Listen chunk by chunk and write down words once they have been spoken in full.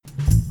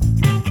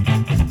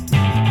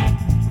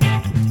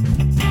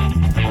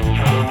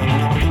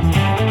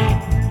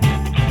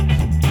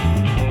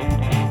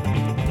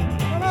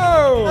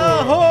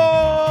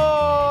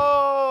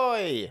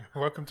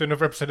welcome to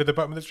another episode of the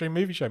Bottom of the Stream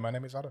Movie Show. My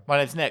name is Adam. My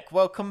name's Nick.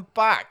 Welcome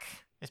back.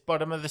 It's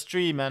Bottom of the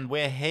Stream, and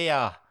we're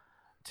here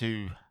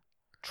to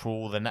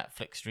trawl the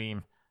Netflix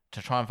stream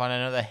to try and find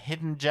another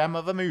hidden gem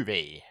of a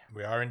movie.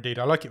 We are indeed.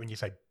 I like it when you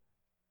say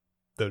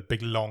the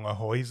big long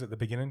ahoys at the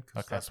beginning.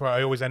 Okay. That's where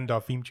I always end our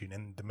theme tune,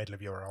 in the middle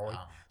of your ahoy.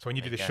 Oh, So when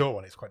you do the there you short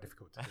one, it's quite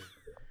difficult to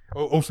do.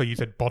 Also, you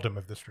said bottom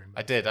of the stream.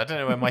 I did. I don't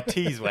know where my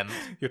T's went.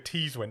 Your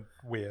T's went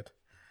weird.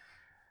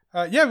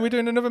 Yeah, we're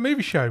doing another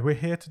movie show. We're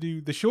here to do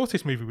the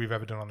shortest movie we've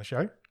ever done on the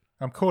show.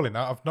 I'm calling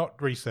that. I've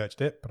not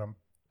researched it, but I'm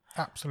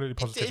absolutely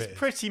positive it It's is.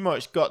 pretty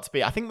much got to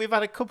be. I think we've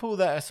had a couple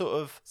that are sort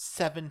of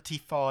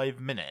 75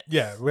 minutes.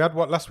 Yeah, we had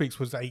last week's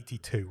was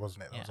 82,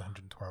 wasn't it? That was Yeah.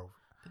 112.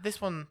 But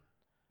this one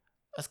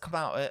has come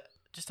out at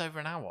just over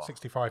an hour.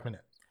 65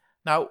 minutes.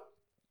 Now,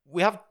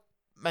 we have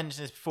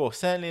mentioned this before,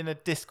 certainly in a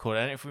Discord.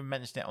 I don't know if we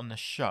mentioned it on the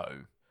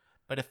show,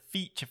 but a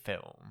feature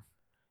film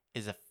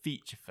is a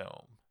feature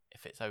film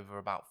if it's over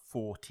about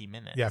 40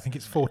 minutes. Yeah, I think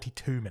it's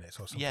 42 minutes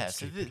or something. Yeah,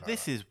 so stupid like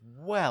this that. is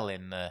well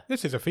in the...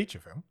 This is a feature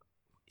film.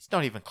 It's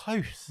not even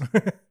close.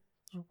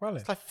 Well,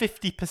 It's like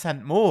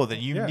 50% more than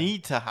you Yeah.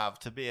 need to have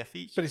to be a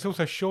feature. but it's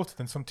also shorter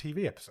than some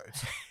TV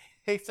episodes.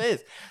 It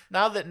is.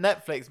 Now that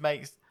Netflix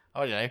makes,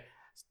 I don't know,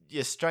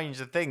 your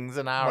Stranger Things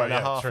an hour and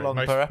a half true. long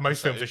most, per episode.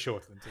 Most films are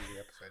shorter than TV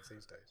episodes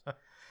these days.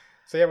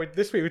 So yeah,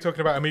 this week we're talking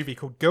about a movie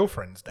called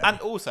Girlfriend's Day. And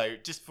also,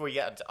 just before we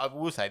get into, I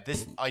will say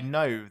this, I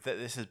know that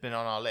this has been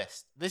on our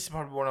list. This is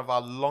probably one of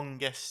our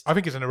longest, I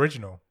think it's an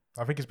original.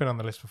 I think it's been on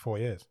the list for 4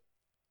 years.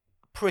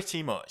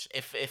 pretty much,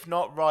 if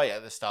not right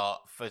at the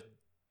start, for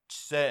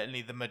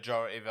certainly the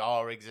majority of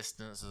our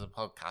existence as a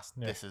podcast,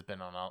 Yeah. this has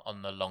been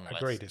on the long list.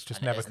 Agreed, it's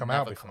just and it never has come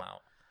out never before. come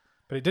out.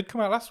 But it did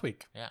come out last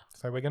week. Yeah.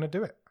 So we're going to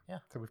do it. Yeah.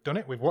 So we've done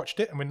it, we've watched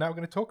it, and we're now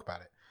going to talk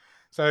about it.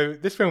 So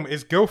this film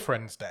is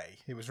Girlfriend's Day.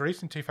 It was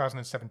released in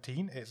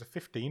 2017. It's a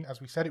 15.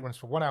 As we said, it runs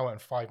for 1 hour and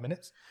 5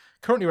 minutes.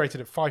 Currently rated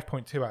at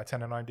 5.2 out of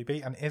 10 on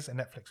IMDb and is a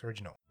Netflix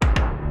original.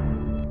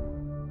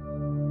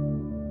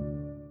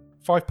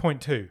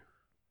 5.2.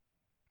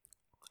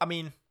 I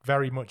mean,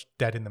 Very much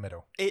dead in the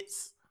middle.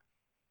 it's...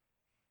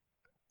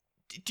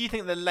 Do you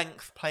think the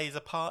length plays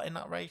a part in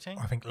that rating?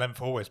 I think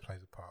length always plays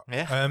a part.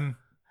 Yeah.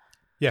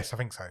 Yes, I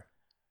think so.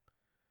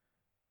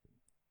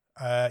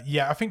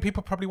 Yeah, I think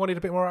people probably wanted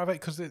a bit more out of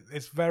it because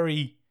it's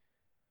very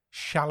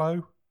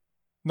shallow.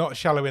 Not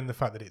shallow in the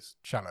fact that it's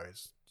shallow.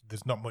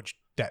 There's not much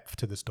depth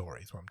to the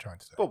story, is what I'm trying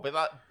to say. Well,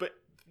 but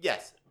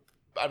yes,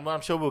 and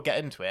I'm sure we'll get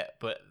into it.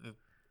 But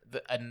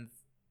and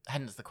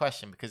hence the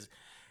question, because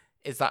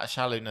is that a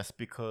shallowness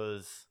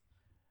because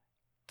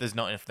there's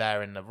not enough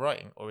there in the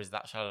writing, or is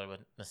that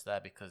shallowness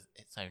there because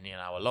it's only an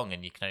hour long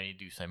and you can only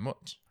do so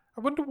much?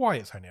 I wonder why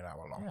it's only an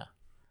hour long. Yeah,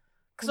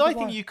 because Wonder I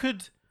think why. you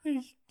could.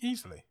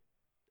 Easily.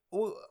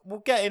 We'll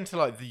get into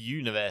like the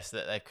universe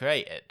that they've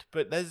created,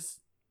 but there's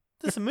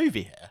a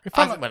movie here. It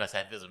felt When I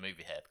said there's a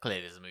movie here,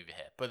 clearly there's a movie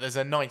here, but there's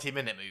a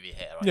 90-minute movie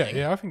here. I Yeah, think.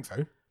 yeah, I think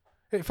so.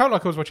 It felt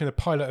like I was watching the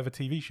pilot of a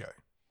TV show.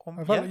 I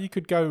felt Yeah. like you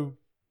could go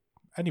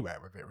anywhere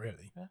with it,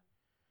 really. Yeah.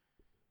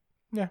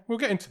 Yeah, we'll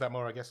get into that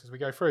more, I guess, as we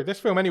go through. This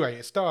film, anyway,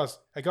 it stars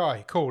a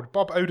guy called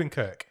Bob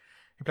Odenkirk.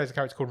 He plays a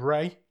character called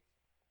Ray.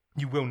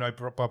 You will know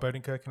Bob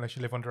Odenkirk unless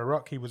you live under a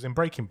rock. He was in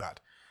Breaking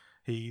Bad.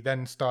 He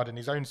then starred in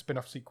his own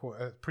spin-off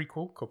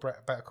prequel called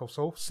Better Call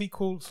Saul.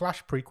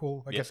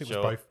 Sequel/prequel, I guess it was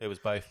sure. both. It was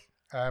both.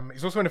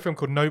 He's also in a film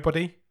called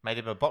Nobody. Made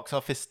him a box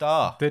office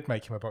star. Did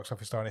make him a box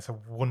office star, and it's a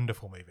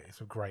wonderful movie.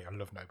 It's great. I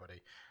love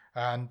Nobody.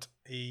 And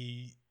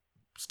he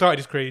started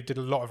his career, did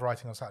a lot of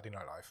writing on Saturday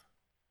Night Live.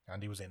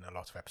 And he was in a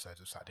lot of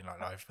episodes of Saturday Night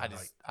Live. Had in his,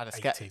 like had a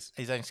sketch, 80s.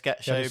 his own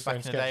sketch Yeah, show his back own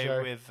in the sketch day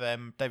show.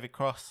 with David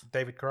Cross.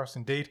 David Cross,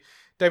 indeed.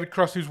 David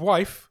Cross, whose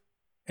wife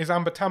is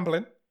Amber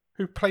Tamblyn,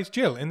 who plays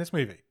Jill in this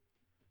movie.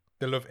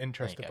 The love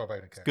interest of There you Bob go.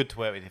 Odenkirk. It's good to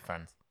work with your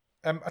friends.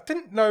 I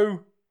didn't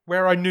know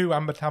where I knew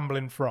Amber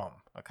Tamblyn from,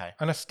 Okay.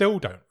 and I still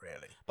don't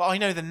really. But I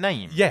know the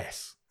name.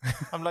 Yes.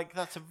 I'm like,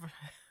 that's a...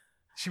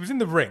 She was in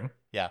The Ring,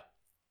 Yeah.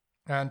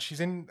 and she's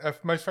in her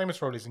most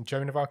famous role is in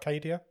Joan of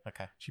Arcadia.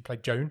 Okay. She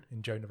played Joan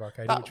in Joan of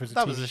Arcadia, That, which was a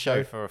that TV was a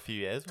show for a few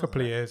years. a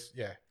couple of wasn't it? years,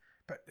 yeah.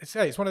 But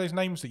it's one of those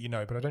names that you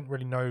know, but I don't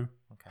really know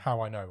Okay.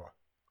 how I know her.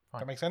 Fine.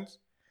 That make sense?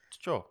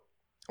 Sure.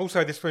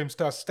 Also, this film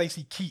stars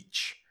Stacey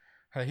Keach.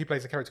 He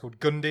plays a character called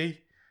Gundy.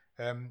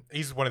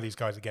 He's one of these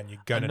guys again.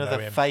 You're gonna know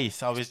Another him.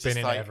 face. I was He's just been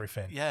in like,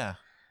 everything. yeah,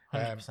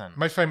 100%.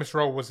 Most famous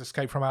role was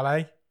Escape from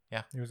LA.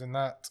 Yeah. He was in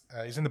that.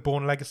 He's in The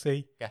Bourne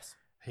Legacy. Yes.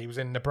 He was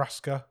in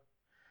Nebraska.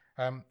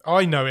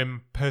 I know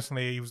him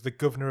personally. He was the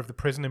governor of the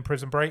prison in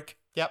Prison Break,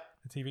 Yep.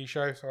 the TV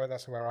show. So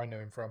that's where I know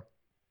him from.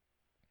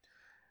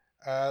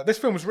 This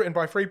film was written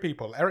by 3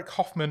 people: Eric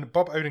Hoffman,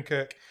 Bob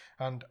Odenkirk,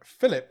 and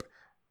Philip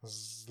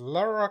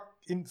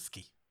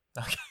Zlarakinski.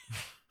 Okay.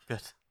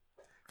 Good.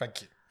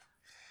 Thank you.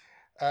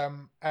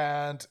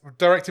 And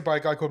directed by a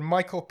guy called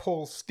Michael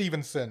Paul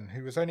Stevenson,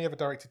 who has only ever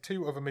directed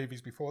 2 other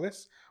movies before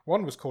this.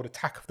 One was called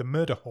Attack of the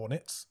Murder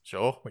Hornets,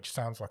 Sure. which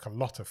sounds like a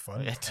lot of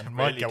fun It and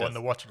might really go on does.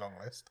 the watch-along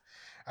list.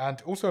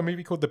 And also a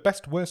movie called The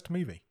Best Worst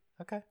Movie.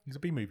 Okay. He's a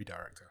B-movie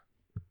director.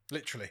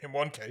 Literally, in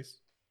one case,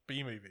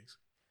 B-movies.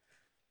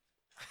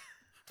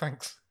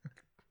 Thanks.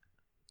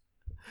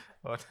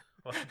 What?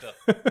 Done.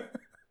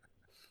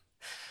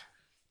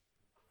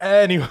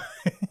 Anyway,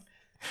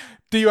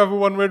 do you have a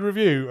one-word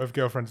review of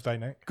Girlfriend's Day,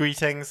 Nick?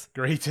 Greetings.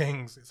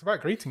 Greetings. It's about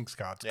greetings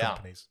cards Yeah.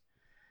 companies.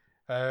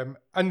 And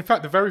in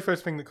fact, the very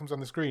first thing that comes on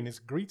the screen is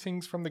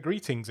greetings from the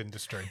greetings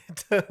industry.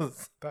 It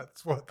does.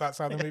 That's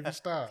how the movie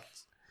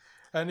starts.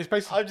 And it's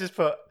basically I've just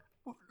put,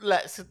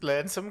 let's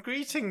learn some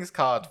greetings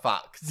card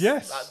facts.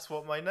 Yes. That's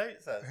what my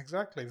note says.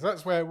 exactly. So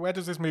that's where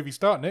does this movie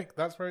start, Nick?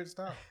 That's where it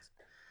starts.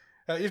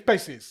 It's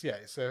basically it's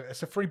a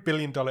 $3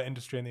 billion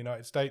industry in the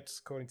United States,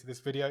 according to this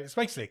video. It's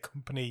basically a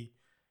company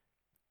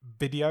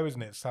video,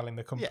 isn't it? Selling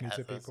the company Yeah,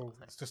 to that's people.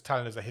 something. It's just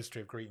telling us a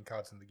history of greeting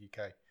cards in the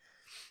UK.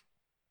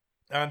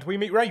 And we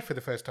meet Ray for the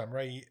first time.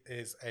 Ray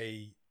is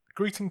a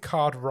greeting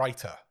card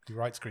writer. He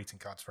writes greeting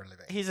cards for a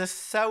living. He's a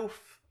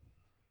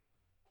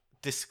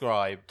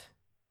self-described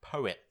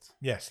poet.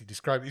 Yes,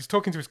 he's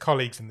talking to his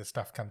colleagues in the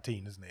staff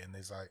canteen, isn't he? And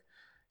he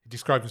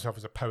describes himself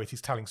as a poet.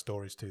 He's telling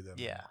stories to them.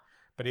 Yeah.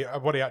 But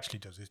what he actually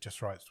does is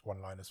just writes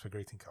one-liners for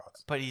greeting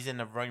cards. But he's in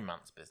a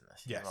romance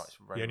business. Yes,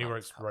 He he only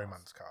writes cards.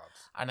 romance cards.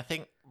 And I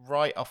think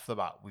right off the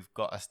bat, we've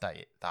got to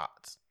state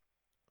that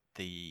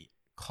the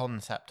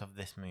concept of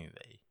this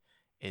movie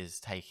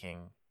is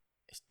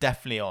it's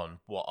definitely on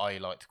what I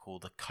like to call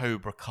the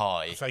Cobra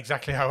Kai That's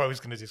exactly how I was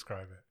going to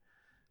describe it.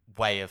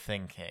 way of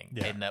thinking.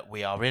 Yeah. In that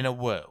we are in a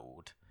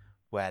world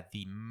where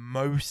the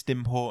most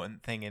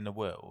important thing in the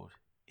world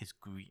is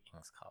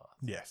greetings cards.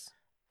 Yes.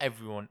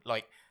 Everyone,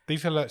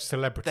 These are like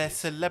celebrities. they're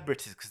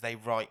celebrities because they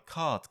write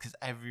cards because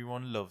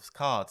everyone loves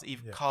cards.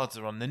 Even Yeah. cards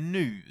are on the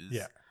news.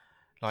 Yeah.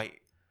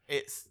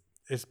 It's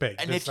big.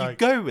 and There's if you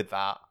go with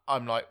that,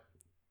 I'm like,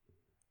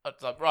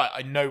 right,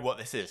 I know what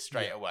this is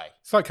straight Yeah. away.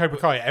 It's like Cobra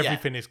Kai. Yeah.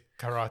 Everything is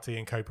karate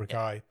in Cobra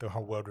Kai. The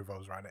whole world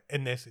revolves around it.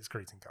 In this, it's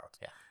greeting cards.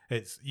 Yeah.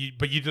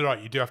 But you do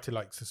You do have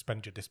to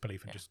suspend your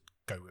disbelief and just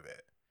go with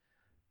it.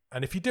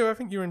 And if you do, I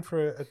think you're in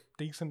for a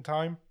decent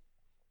time.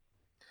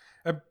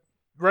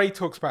 Ray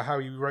talks about how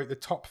he wrote the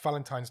top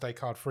Valentine's Day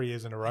card 3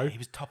 years in a row. He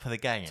was top of the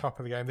game. Top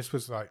of the game. This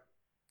was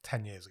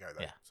 10 years ago,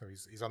 though. Yeah. So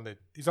he's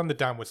on the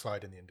downward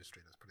slide in the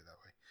industry. Let's put it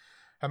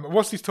that way.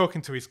 Whilst he's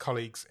talking to his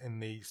colleagues in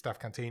the staff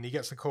canteen, he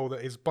gets a call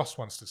that his boss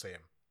wants to see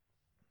him.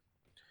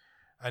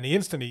 And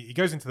he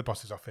goes into the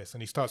boss's office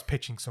and he starts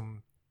pitching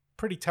some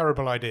pretty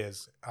terrible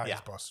ideas at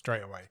his boss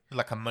straight away.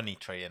 Like a money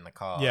tree in the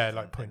car. Yeah,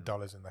 like putting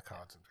dollars in the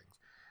cards and things.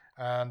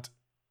 And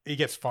he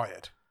gets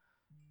fired.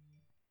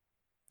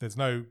 There's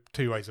no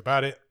two ways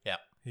about it. Yeah.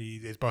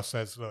 His boss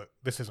says, "Look,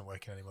 this isn't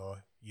working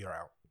anymore. You're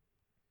out.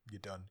 You're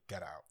done.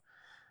 Get out."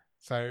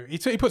 So he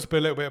puts up a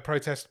little bit of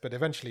protest, but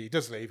eventually he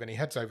does leave and he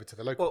heads over to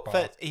the local bar.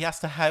 First, he has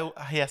to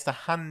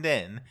hand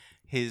in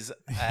his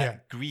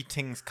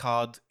greetings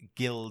card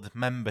guild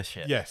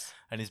membership. Yes.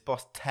 And his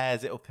boss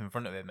tears it up in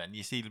front of him, and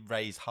you see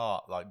Ray's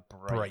heart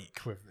break.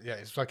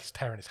 It's like he's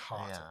tearing his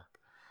heart Yeah.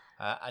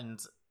 up.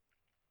 And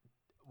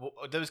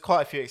there was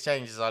quite a few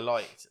exchanges I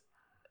liked,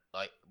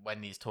 like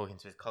when he's talking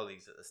to his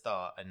colleagues at the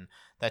start, and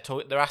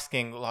they're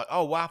asking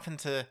oh, what happened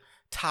to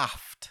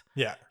Taft?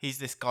 Yeah. He's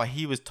this guy.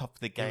 He was top of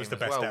the game He was the as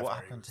best well. ever. What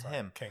He happened was to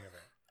him? King of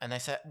it. And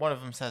one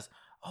of them says,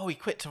 "Oh, he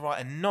quit to write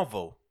a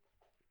novel."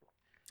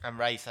 And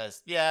Ray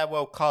says, "Yeah,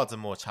 well, cards are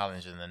more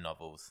challenging than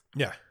novels.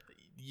 Yeah.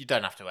 You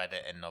don't have to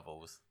edit in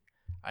novels."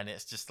 And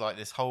it's just like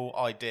this whole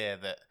idea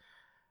that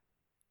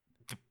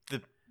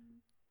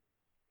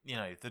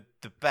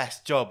the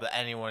best job that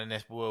anyone in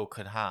this world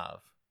could have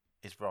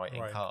is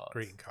writing cards.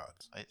 Greeting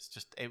cards.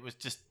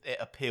 It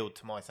appealed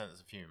to my sense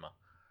of humour.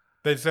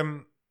 There's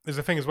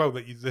a thing as well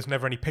that there's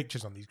never any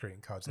pictures on these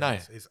greeting cards. No.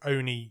 It's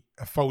only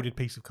a folded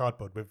piece of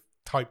cardboard with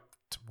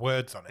typed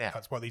words on it. Yeah.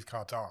 That's what these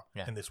cards are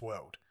Yeah. in this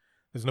world.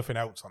 There's nothing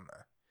else on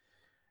there.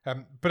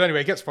 But anyway,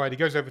 he gets fired. He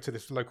goes over to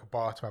this local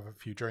bar to have a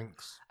few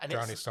drinks, And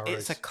drown his sorrows.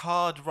 it's a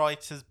card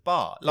writer's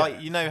bar.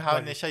 You know how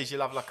in the shows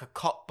you'll have like a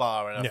cop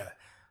bar and a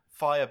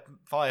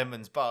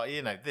fireman's bar.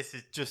 This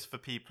is just for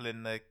people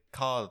in the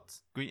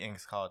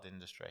greetings card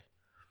industry.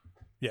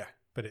 Yeah,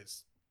 but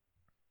it's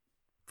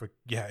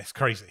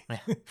crazy. Yeah.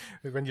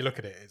 When you look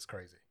at it, it's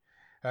crazy.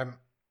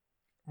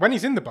 When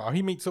he's in the bar,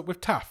 he meets up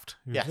with Taft,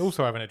 who's Yes.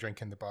 also having a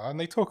drink in the bar, and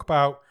they talk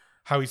about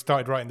how he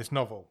started writing this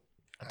novel.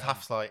 And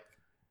Taft's like,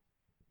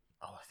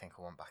 "Oh, I think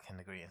I want back in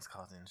the greetings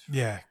card industry."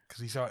 Yeah,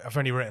 because he's like, "I've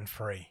only written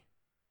 3."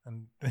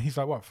 And he's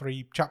like, "What,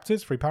 3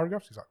 chapters, 3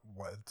 paragraphs?" He's like,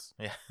 "Words."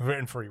 Yeah. I've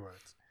written 3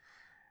 words.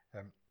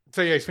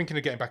 So yeah, he's thinking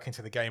of getting back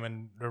into the game,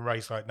 and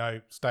Ray's like,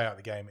 "No, stay out of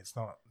the game. It's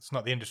not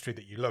the industry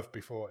that you loved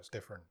before. It's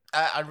different."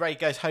 And Ray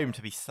goes home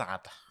to be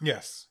sad.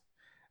 Yes.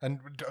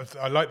 And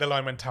I like the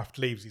line when Taft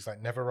leaves. He's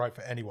like, "Never write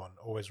for anyone,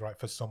 always write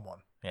for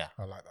someone." Yeah.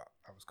 I like that.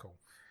 That was cool.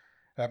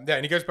 And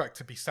he goes back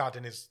to be sad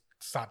in his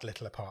sad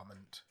little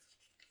apartment.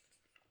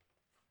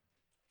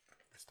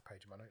 Missed the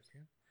page of my notes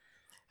again.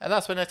 And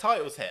that's when the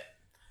titles hit.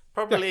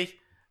 Probably,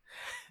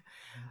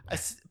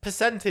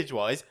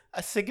 percentage-wise,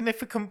 a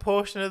significant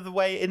portion of the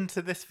way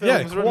into this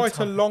film's quite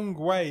a runtime. long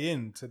way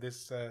into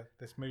this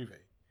movie.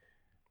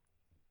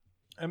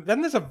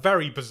 Then there's a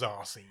very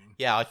bizarre scene.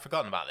 Yeah, I'd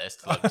forgotten about this.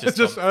 Got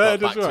Just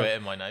back right. to it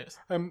in my notes.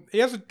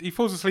 He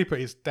falls asleep at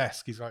his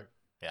desk. He's like,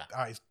 Yeah.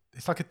 at his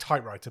it's like a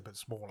typewriter but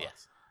smaller.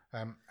 Yes.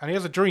 And he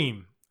has a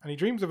dream, and he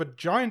dreams of a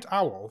giant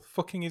owl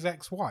fucking his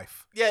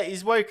ex-wife. Yeah,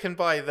 he's woken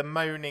by the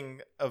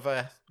moaning of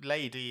a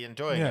lady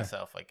enjoying Yeah.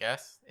 herself, I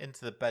guess,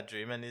 into the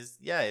bedroom, and his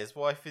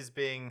wife is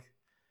being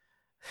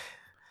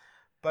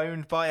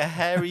boned by a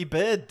hairy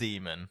bird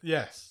demon.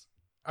 Yes,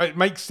 it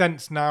makes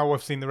sense now.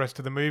 I've seen the rest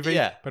of the movie.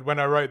 Yeah. But when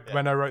I wrote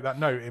that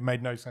note, it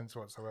made no sense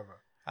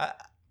whatsoever.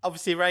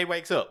 Obviously, Ray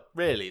wakes up.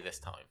 Really, this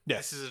time.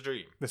 Yes. This is a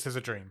dream. This is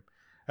a dream.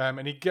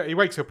 And he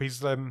wakes up. He's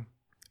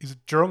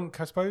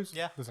drunk, I suppose.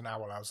 Yeah. There's an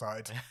owl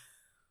outside.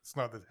 It's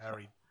not the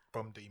hairy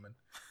bum demon.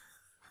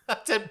 I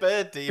said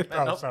bird demon,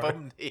 Oh, not sorry.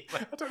 bum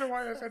demon. I don't know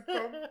why I said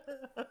bum.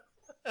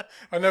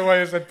 I know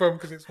why I said bum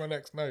because it's my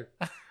next note.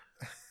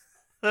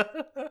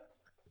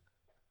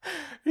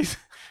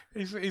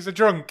 He's a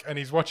drunk and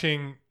he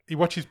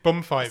watches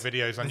bum fight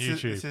videos on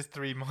YouTube. This is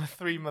 3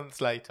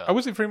 months later. Oh,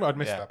 was it 3 months? I'd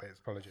missed Yeah. that bit.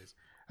 Apologies.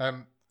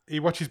 He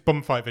watches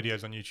bum fight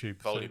videos on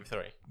YouTube. Volume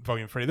 3.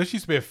 Volume 3. This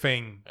used to be a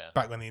thing Yeah.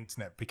 back when the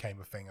internet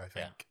became a thing, I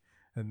think.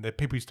 And the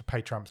people used to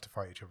pay tramps to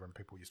fight each other and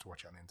people used to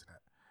watch it on the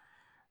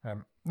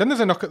internet. Then there's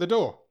a knock at the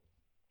door.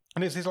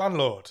 And it's his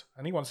landlord.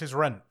 And he wants his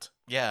rent.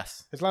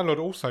 Yes. His landlord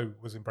also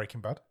was in Breaking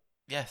Bad.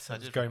 Yes, I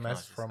It's did. Gomez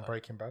recognise from this guy.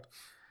 Breaking Bad.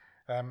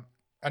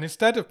 And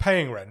instead of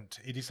paying rent,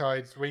 he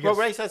decides... Well,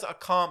 Ray says, I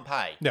can't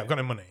pay. Yeah, I've got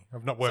no money.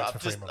 I've not worked So for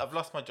 3 months. I've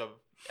lost my job.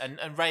 And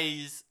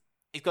Ray's,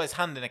 he's got his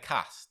hand in a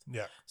cast.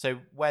 Yeah. So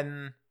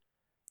when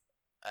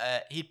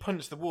he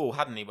punched the wall,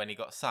 hadn't he, when he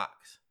got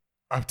sacked?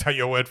 I'll take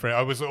your word for it.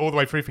 I was all the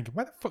way through thinking,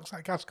 where the fuck's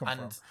that gas come And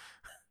from?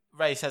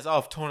 Ray says,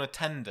 I've torn a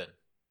tendon.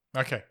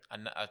 Okay.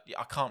 And I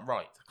can't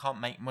write. I can't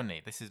make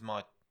money. This is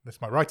my... That's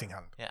my writing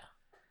hand. Yeah.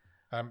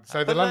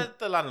 So But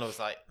the landlord's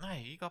like, no,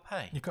 you got to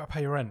pay. you've got to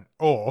pay your rent.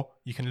 Or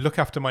you can look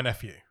after my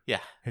nephew Yeah.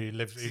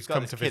 who's He's come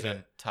got to this kid visit.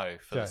 in tow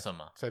for Yeah. the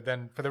summer. So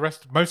then for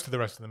most of the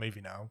rest of the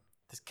movie now,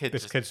 This kid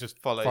this kid's just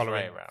follows following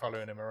Ray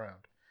around. him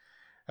around.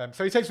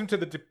 So he takes him to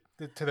the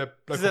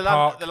Because local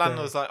park. the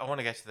landlord's like, I want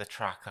to go to the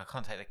track. I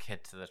can't take the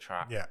kid to the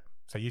track. Yeah.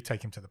 So you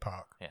take him to the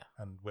park. Yeah.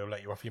 And we'll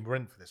let you off your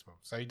rent for this month.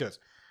 So he does.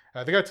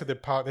 They go to the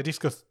park.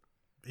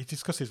 He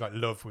discusses like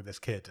love with this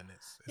kid, and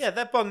it's Yeah,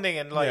 they're bonding,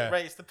 and like Yeah.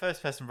 Ray, it's the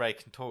first person Ray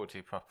can talk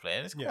to properly,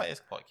 and it's Yeah.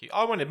 quite cute.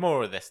 I wanted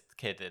more of this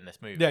kid in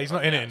this movie. yeah. He's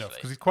not in it actually. enough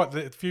because he's quite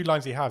the few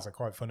lines he has are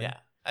quite funny. Yeah,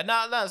 and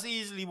that's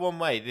easily one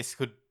way this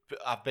could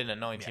have been a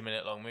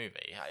 90-minute long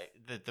movie.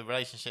 The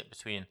relationship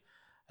between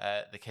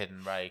the kid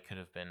and Ray could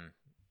have been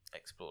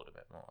explored a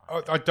bit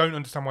more. I don't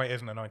understand why it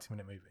isn't a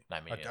 90-minute movie.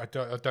 No, me I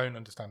don't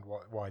understand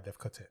why they've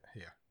cut it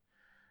here.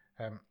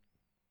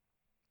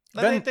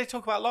 Like, then they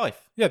talk about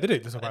life. yeah, they do.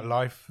 They talk about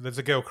life. There's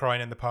a girl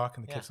crying in the park,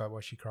 and the Yeah. kid's like,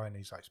 "Why's she crying?" And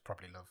he's like, "It's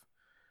probably love."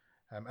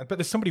 But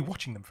there's somebody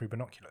watching them through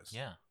binoculars.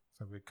 Yeah,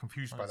 So we're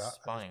confused by Like that. at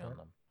this spying on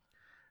point.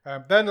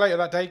 them. Then later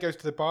that day, he goes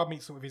to the bar,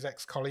 meets up with his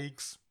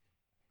ex-colleagues.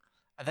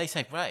 And they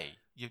say, Ray,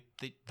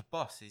 the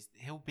boss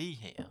he'll be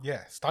here.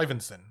 Yeah,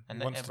 Stevenson. And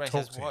He wants and to Ray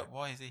talk says, to you.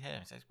 why is he here?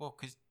 He says, well,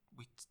 because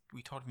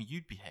we told him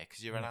you'd be here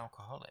because you're an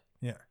alcoholic.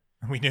 Yeah,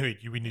 we knew it.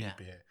 We knew Yeah. you'd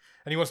be here,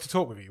 and he wants to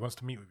talk with you. He wants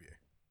to meet with you.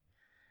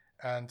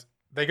 And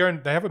they go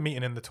and they have a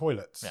meeting in the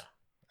toilets. Yeah.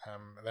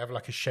 They have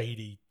like a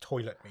shady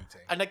toilet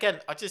meeting. And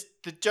again,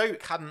 the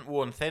joke hadn't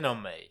worn thin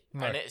on me,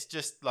 No. and it's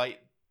just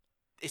like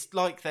it's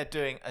like they're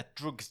doing a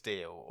drugs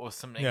deal or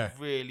something Yeah.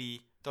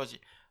 really dodgy.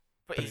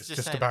 But, But he's it's just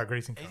just saying, about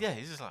greeting cards. yeah,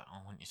 he's just like,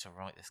 I want you to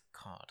write this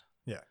card.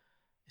 Yeah.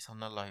 It's on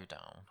the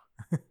lowdown.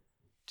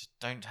 Just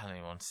don't tell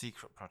anyone.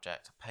 Secret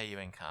project. I'll pay you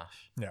in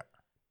cash. Yeah.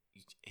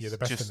 It's You're the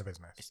best just, in the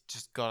business. It's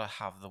just gotta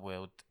have the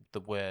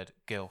word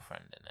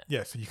girlfriend in it.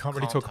 Yeah, so you can't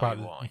really Can't talk tell about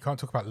you why. you can't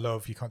talk about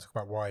love. You can't talk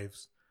about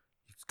wives.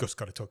 You've just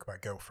got to talk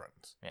about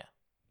girlfriends. Yeah.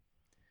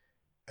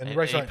 And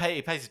Ray's like,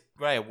 he pays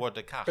Ray a wad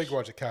of cash. big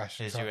wad of cash.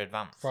 Here's He's your like,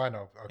 advance. fine,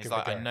 I'll He's give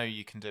like, it a I go. know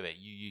you can do it.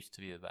 You used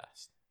to be the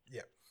best.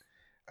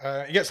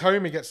 He gets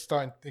home. He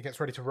gets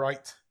ready to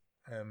write.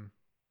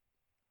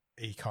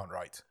 He can't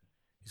write.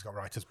 He's got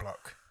writer's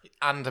block.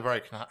 And a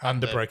broken hand.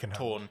 And a broken hand.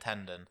 torn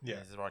tendon Yeah.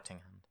 in his writing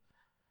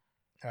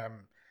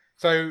hand.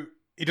 So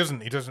he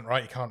doesn't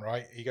write. He can't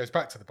write. He goes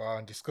back to the bar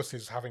and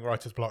discusses having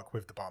writer's block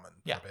with the barman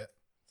Yeah. for a bit.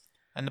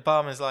 And the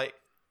barman's like,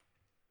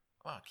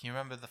 wow, can you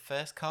remember the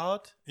first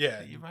card Yeah,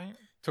 that you wrote?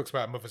 talks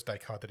about a Mother's Day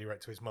card that he wrote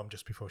to his mum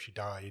just before she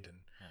died and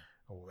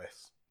all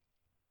this.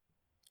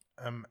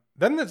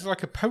 Then there's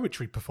like a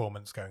poetry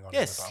performance going on.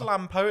 Yeah, in the bar.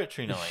 slam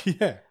poetry night.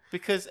 Yeah,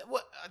 Because,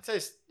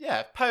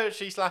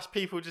 poetry /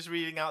 people just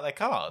reading out their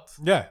cards.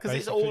 yeah. 'Cause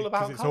it's basically, all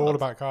about 'cause it's all cards.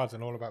 about cards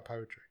and all about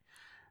poetry.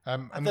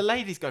 And the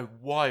ladies go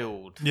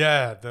wild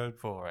yeah,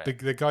 for it.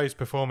 the guy who's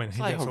performing,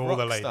 he like gets a all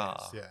the rock ladies.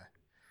 star.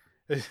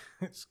 Yeah,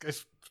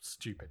 it's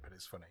stupid, but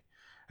it's funny.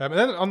 And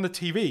then on the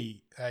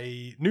TV,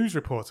 a news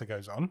reporter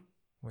goes on,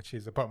 which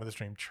is a bottom of the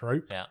stream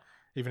trope. Yeah.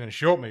 Even in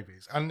short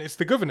movies, and it's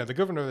the governor. The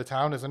governor of the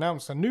town has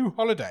announced a new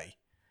holiday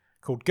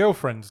called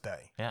Girlfriend's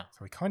Day. Yeah. So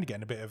we're kind of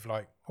getting a bit of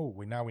like,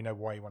 we know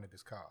why he wanted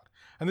this card,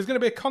 and there's going to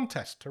be a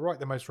contest to write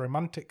the most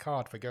romantic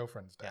card for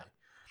Girlfriend's Day. Yeah.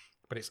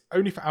 But it's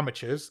only for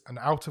amateurs and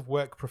out of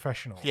work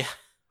professionals. Yeah.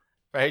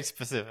 Very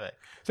specific.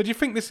 So do you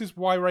think this is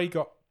why Ray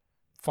got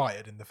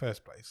fired in the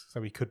first place,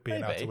 so he could be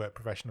an Maybe. out-of-work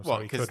professional, What?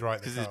 so he could write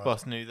the Because his card.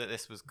 boss knew that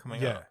this was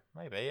coming Yeah. up.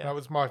 Maybe. Yeah. That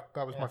was my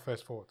Yeah.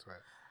 first thought to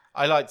it.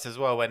 I liked as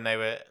well when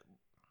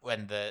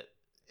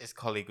his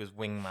colleague was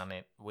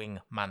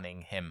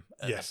wingmanning him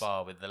at Yes. the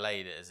bar with the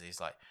ladies. He's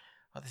like,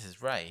 "Oh, this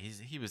is Ray.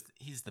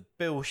 He's the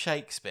Bill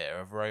Shakespeare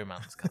of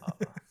romance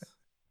cards."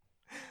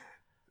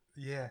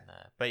 Yeah.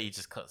 But he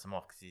just cuts him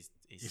off because he's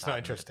He's sad not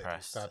and interested. He's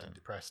depressed sad and and-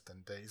 depressed,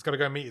 and he's got to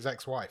go meet his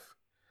ex-wife.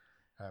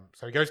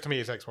 So he goes to meet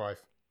his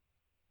ex-wife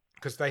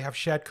because they have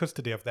shared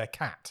custody of their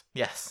cat.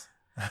 Yes,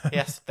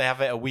 yes, they have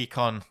it a week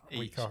on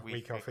week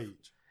each. off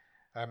each.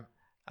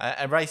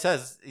 And Ray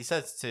says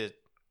to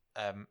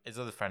his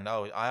other friend,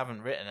 "Oh, I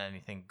haven't written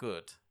anything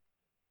good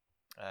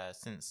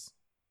since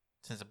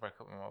I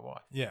broke up with my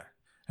wife." Yeah,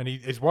 and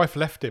his wife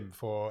left him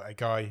for a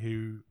guy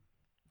who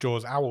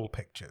draws owl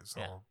pictures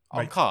Yeah. or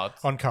On makes-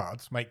 cards, On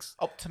cards, makes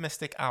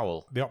Optimistic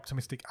Owl, the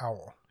optimistic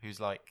owl. who's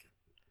like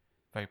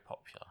very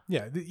popular.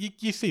 Yeah,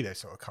 you see those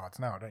sort of cards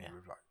now, don't Yeah. you?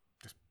 With like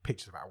just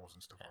pictures of owls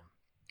and stuff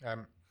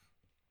on.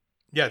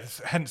 Yeah,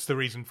 hence the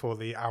reason for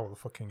the owl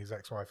fucking his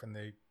ex-wife in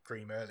the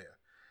dream earlier.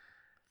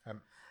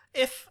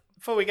 If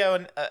before we go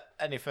on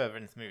any further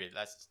into the movie,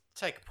 let's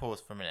take a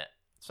pause for a minute.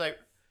 So,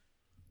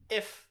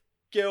 if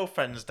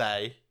Girlfriend's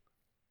Day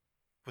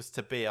was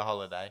to be a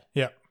holiday,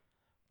 Yeah.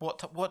 what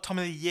time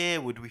of the year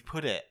would we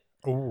put it?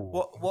 Ooh,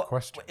 What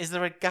question? is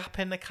there a gap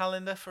in the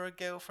calendar for a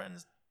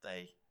Girlfriend's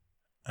Day,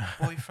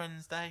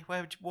 Boyfriend's Day?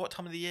 What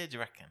time of the year do you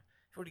reckon?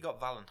 You've already got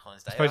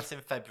Valentine's Day. suppose That's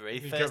in February.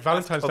 You've First got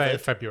Valentine's class Day in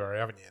covered. February,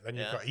 haven't you? Then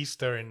you've Yeah. got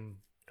Easter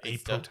in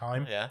Easter, April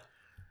time. Yeah.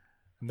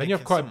 And then you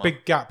have Thinking quite summer. a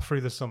big gap through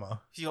the summer.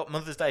 You got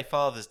Mother's Day,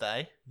 Father's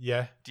Day.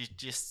 Yeah. Do you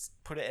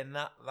just put it in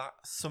that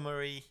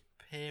summery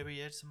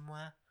period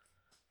somewhere?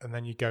 And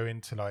then you go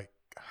into like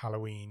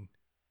Halloween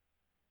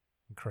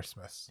and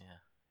Christmas.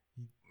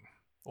 Yeah.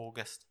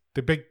 August.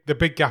 The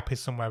big gap is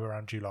somewhere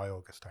around July,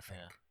 August, I think.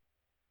 Yeah.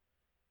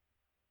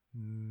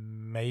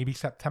 Maybe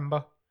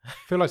September. I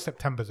feel like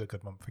September's a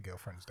good month for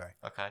Girlfriend's Day.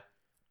 Okay.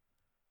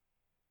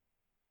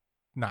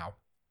 Now.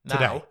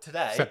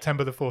 Today,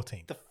 September the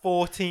 14th. the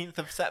 14th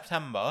of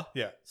September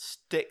Yeah.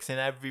 sticks in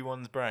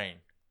everyone's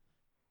brain.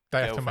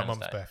 Day after my Girlfriend's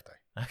mum's Day. birthday.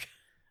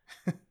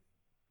 Okay.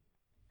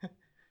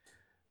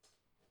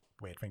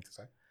 Weird thing to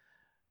say.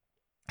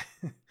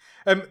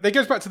 They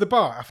goes back to the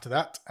bar after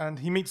that, and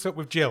he meets up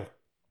with Jill,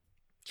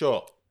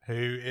 Sure. who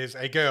is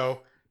a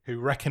girl who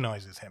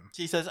recognises him.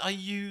 She says, "Are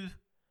you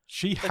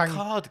She the hangs.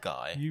 card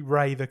guy?" You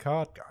Ray the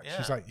card guy. Yeah.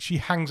 She's like, she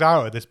hangs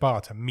out at this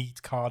bar to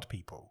meet card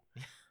people.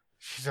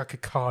 She's like a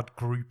card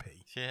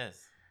groupie. She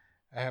is.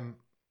 And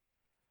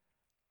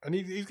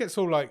he gets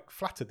all like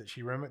flattered that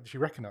she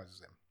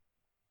recognises him.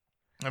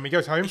 And he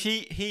goes home.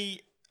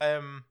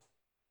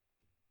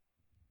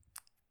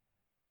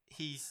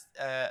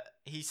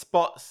 He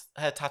spots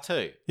her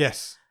tattoo,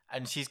 Yes.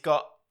 and she's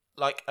got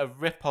like a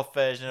rip-off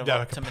version of Yeah,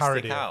 like a Optimistic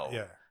parody. Of Owl. it,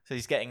 yeah. So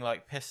he's getting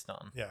like pissed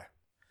on. Yeah.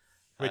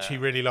 Which he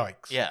Uh, really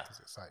likes. yeah. Does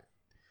it say?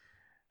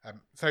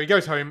 So he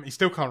goes home. He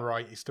still can't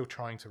write. He's still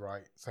trying to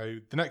write. So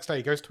the next day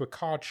he goes to a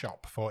card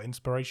shop for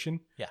inspiration.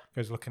 Yeah.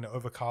 Goes looking at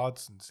other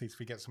cards and sees if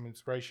he gets some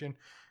inspiration.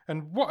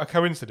 And what a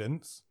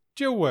coincidence.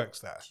 Jill works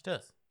there. She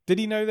does. Did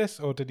he know this,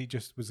 or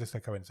was this a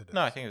coincidence?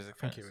 No, I think it was a I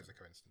think it coincidence. was a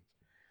coincidence.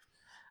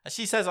 And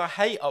she says, "I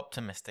hate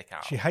Optimistic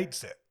Owl." She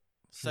hates it.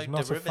 so She's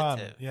not a fan.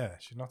 derivative. Yeah,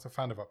 she's not a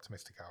fan of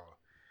Optimistic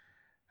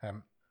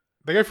Owl.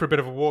 They go for a bit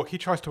of a walk. He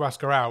tries to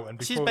ask her out,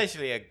 and She's before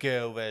basically a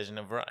girl version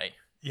of Ray.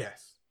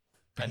 yes,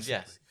 And basically.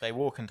 yes, they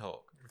walk and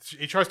talk.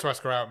 He tries to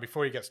ask her out, and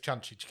before he gets a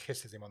chance, she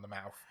kisses him on the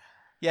mouth.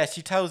 Yeah,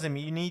 she tells him,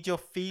 "You need your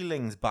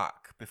feelings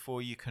back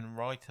before you can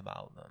write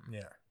about them."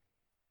 Yeah.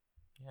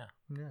 Yeah.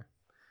 Yeah.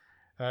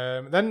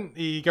 Then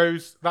he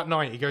goes that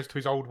night. He goes to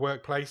his old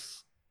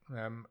workplace.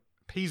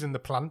 Pees in the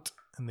plant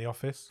in the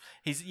office.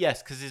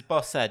 Because his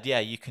boss said, "Yeah,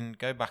 you can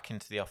go back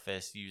into the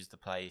office, use the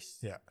place,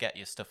 Yeah. get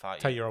your stuff out,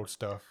 Take your old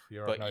stuff,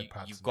 your old but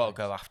notepads. you've and got to things.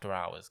 go after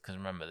hours. Because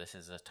remember, this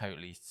is a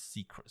totally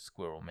secret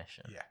squirrel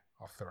mission." Yeah,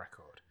 off the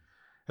record.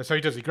 And so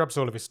he does. He grabs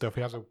all of his stuff.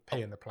 He has a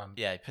pee in the plant,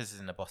 Yeah, he pisses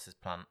in the boss's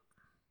plant.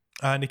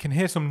 and he can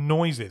hear some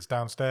noises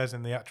downstairs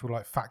in the actual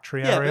like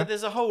factory Yeah, area. but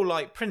there's a whole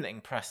like printing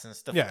press and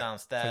stuff Yeah,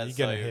 downstairs. So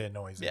you're going to hear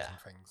noises yeah. and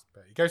things.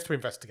 But he goes to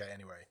investigate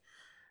anyway.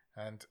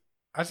 And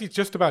as he's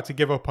just about to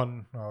give up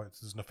on,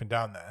 there's nothing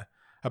down there,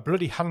 a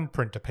bloody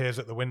handprint appears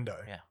at the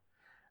window. Yeah.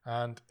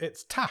 And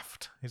it's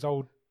Taft, his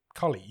old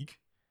colleague,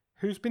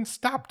 who's been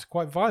stabbed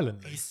quite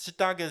violently. He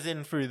staggers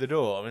in through the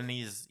door, and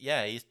he's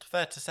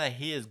fair to say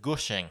he is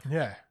gushing.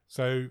 Yeah.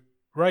 So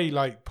Ray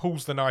like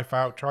pulls the knife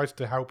out, tries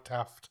to help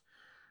Taft.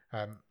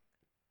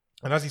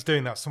 And as he's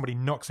doing that, somebody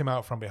knocks him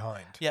out from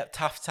behind. Yeah,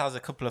 Taft has a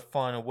couple of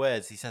final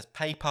words. He says,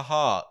 "Paper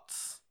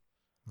hearts,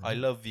 I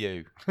love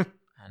you,"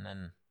 and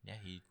then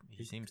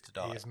he seems to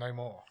die. He is no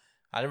more.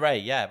 And Ray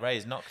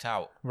is knocked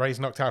out. Ray's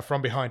knocked out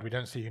from behind. We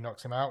don't see who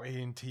knocks him out.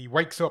 He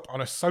wakes up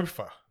on a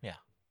sofa. Yeah.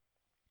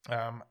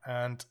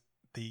 And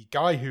the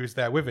guy who is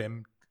there with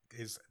him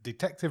is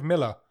Detective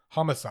Miller,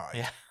 homicide.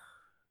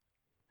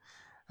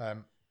 Yeah.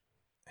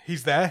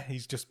 He's there.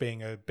 He's just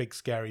being a big,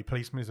 scary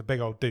policeman. He's a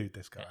big old dude,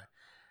 this guy.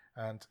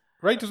 And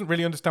Ray doesn't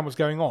really understand what's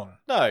going on.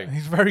 No.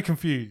 He's very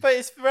confused. But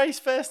it's Ray's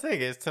first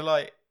thing is to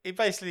like, he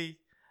basically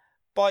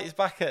bites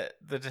back at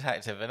the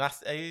detective and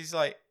he's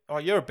like, "Oh,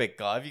 you're a big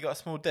guy. Have you got a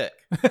small dick?"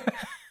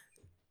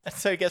 And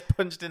so he gets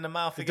punched in the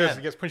mouth He again. does.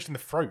 He gets punched in the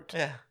throat.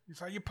 Yeah.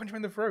 He's like, "You punch him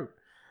in the throat."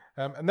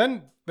 And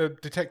then the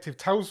detective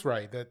tells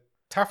Ray that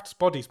Taft's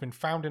body's been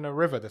found in a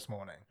river this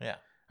morning. Yeah.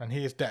 And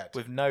he is dead.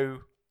 With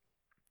no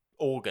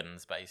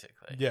organs,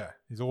 basically. Yeah.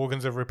 His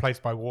organs are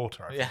replaced by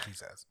water, I Yeah. think he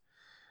says.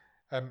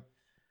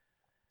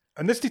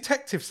 And this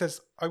detective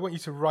says, "I want you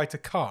to write a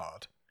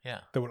card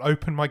Yeah. that will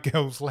open my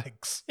girl's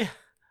legs." Yeah.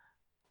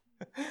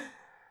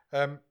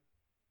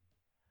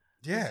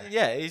 Yeah.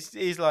 Yeah,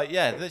 he's like,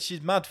 yeah, that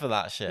she's mad for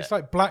that shit. It's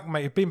like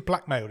being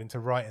blackmailed into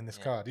writing this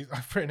card.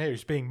 I've written here,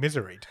 he's being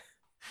miseried.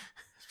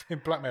 He's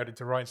being blackmailed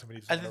into writing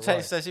somebody. And the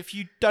detective says, if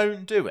you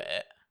don't do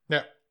it,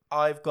 Yeah.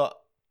 I've got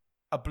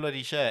a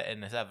bloody shirt in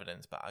this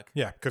evidence bag.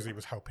 Yeah, because he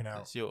was helping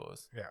out. It's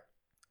yours. Yeah.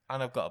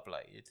 And I've got a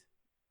blade.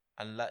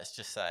 And let's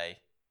just say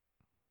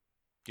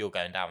you're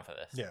going down for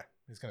this. Yeah,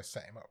 he's going to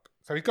set him up.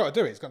 So he's got to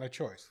do it. He's got no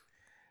choice.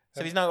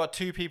 So he's now got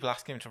two people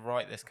asking him to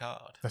write this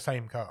card. The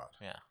same card.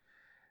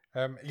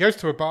 Yeah. He goes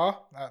to a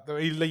bar.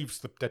 He leaves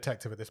the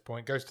detective at this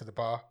point, goes to the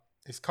bar.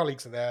 His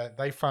colleagues are there.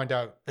 They find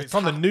out it's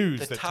on the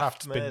news that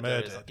Taft's been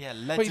murdered. Yeah,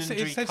 Well,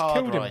 legendary it says card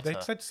killed him. writer.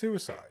 They said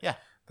suicide. Yeah.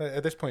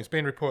 At this point, it's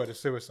being reported as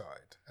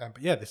suicide.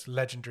 But yeah, this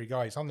legendary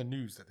guy, it's on the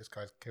news that this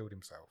guy's killed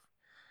himself.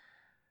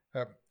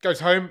 Goes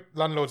home.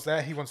 Landlord's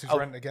there. He wants his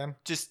rent again.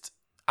 Just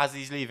as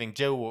he's leaving,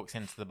 Jill walks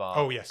into the bar.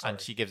 Oh, yes, and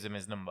she gives him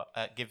his number.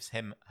 Gives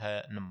him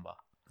her number.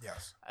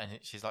 Yes. And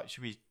she's like,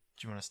 "Do you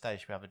want to stay?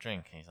 Should we have a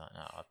drink?" And he's like,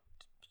 "No, I've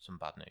some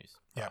bad news.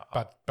 Yeah,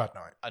 bad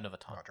night. Another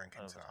time. Not drinking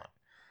Another tonight. time."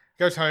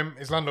 Goes home.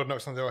 His landlord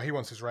knocks on the door. He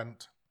wants his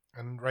rent.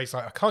 And Ray's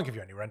like, "I can't give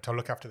you any rent. I'll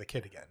look after the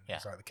kid again." Yeah.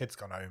 He's like, "The kid's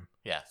gone home.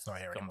 Yeah, It's not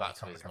here gone anymore. back I can't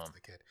to his look after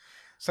mum. the kid."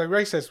 So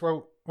Ray says,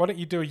 "Well, why don't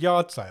you do a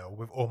yard sale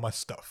with all my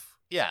stuff?"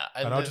 Yeah,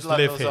 And I'll the just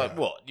landlord's live here. like,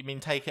 "What? You mean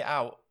take it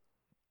out?"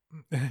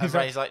 And He's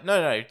Ray's like,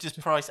 "No, just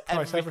price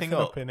everything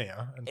up in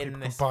here and in people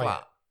this can buy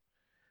flat,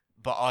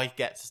 but I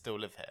get to still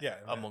live here. Yeah,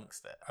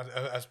 amongst it."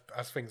 it.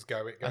 As things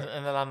go, it goes.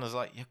 And the landlord's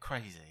like, "You're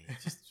crazy.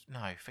 Just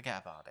no,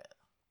 forget about it."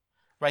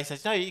 Ray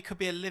says, "No, it could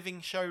be a living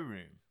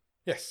showroom."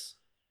 Yes.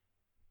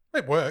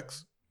 It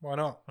works. Why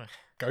not?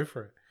 Go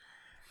for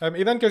it.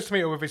 He then goes to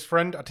meet up with his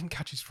friend. I didn't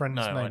catch his friend's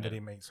No, I name that he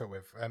didn't. meets up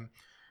with.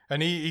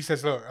 And he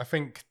says, "Look, I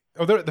think..."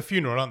 Oh, they're at the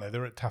funeral, aren't they?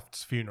 They're at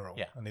Taft's funeral.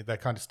 Yeah. And they're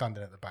kind of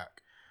standing at the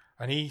back.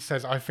 And he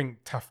says, "I think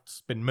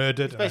Taft's been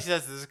murdered. He basically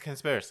says there's a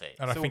conspiracy.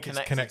 And I all think it's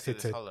connected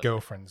this to holiday.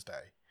 Girlfriend's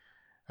Day."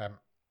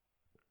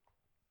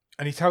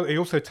 And he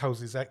also tells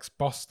his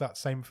ex-boss that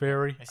same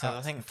theory. He says, at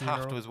 "I think the Taft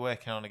funeral. was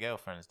working on a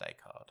Girlfriend's Day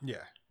card."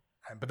 Yeah.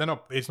 But they're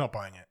not. He's not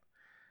buying it.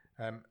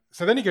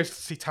 So then he goes to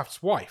see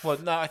Taft's wife. Well,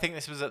 no, I think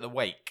this was at the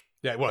wake.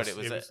 Yeah, it was.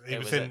 But It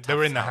was at in. They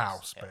were in the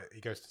Taft's house, yeah. but he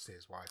goes to see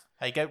his wife.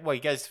 He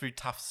goes through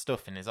Taft's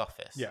stuff in his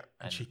office. Yeah, and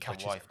and she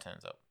catches the wife him.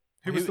 turns up.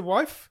 Who was the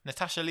wife?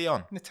 Natasha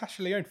Lyonne.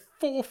 Natasha Lyonne.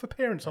 4th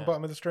appearance on Yeah.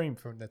 bottom of the stream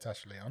for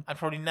Natasha Lyonne. And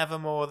probably never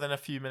more than a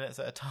few minutes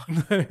at a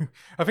time. No,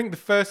 I think the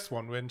first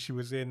one when she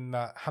was in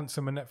that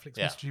Handsome and Netflix,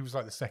 Yeah. she was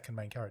like the second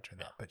main character in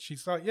that. Yeah. But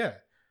she's like, yeah,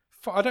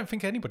 I don't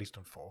think anybody's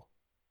done 4.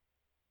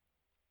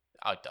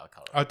 I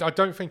can't. I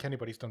don't think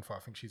anybody's done 4. I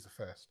think she's the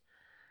first.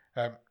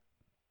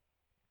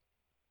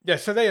 Yeah,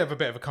 so they have a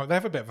bit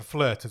of a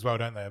flirt as well,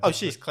 don't they? Oh,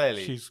 she's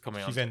clearly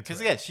coming she's on. into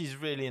Because it. again, she's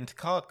really into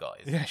card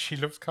guys. Yeah, she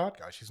loves card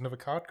guys. She's another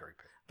card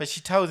groupie. But she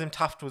tells him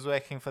Taft was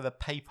working for the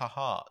Paper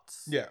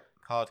Hearts Yeah.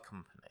 card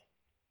company.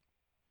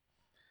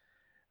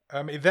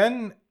 He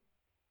then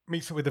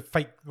meets up with a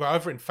fake. Well,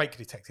 I've written fake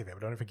detective here,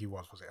 but I don't think he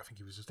was it? I think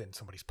he was just in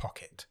somebody's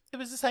pocket. It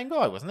was the same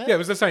guy, wasn't it? Yeah, it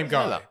was the same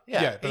guy. Miller.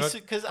 Yeah, but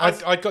because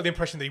I got the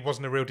impression that he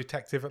wasn't a real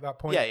detective at that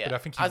point. Yeah, yeah. But I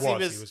think he As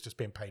was. he He was just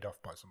being paid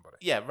off by somebody.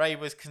 yeah, Ray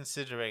was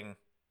considering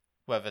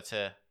whether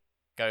to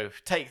go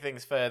take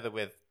things further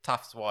with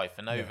Taft's wife,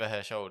 and over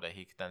her shoulder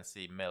he could then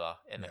see Miller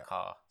in a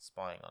car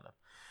spying on him.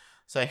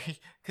 So,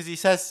 because he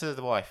says to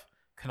the wife,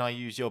 "Can I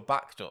use your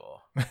back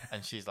door?"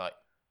 And she's like,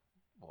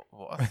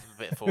 "What? That's a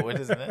bit forward,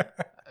 isn't it?"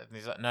 And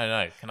he's like,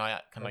 "No. Can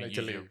I need use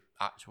to your leave."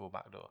 actual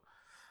back door?"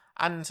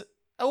 And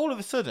all of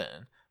a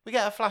sudden, we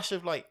get a flash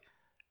of like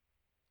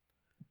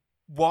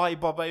why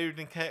Bob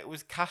Odenkirk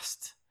was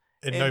cast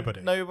In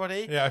Nobody.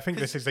 Nobody. Yeah, I think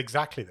 'Cause this is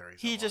exactly the reason.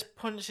 He why. just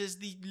punches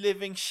the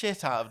living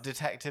shit out of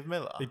Detective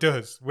Miller. He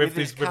does with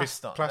his his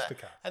cast on. plaster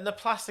cast. And the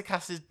plaster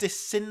cast is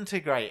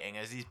disintegrating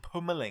as he's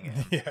pummeling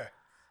him. Yeah.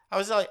 I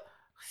was like,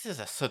 this is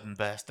a sudden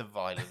burst of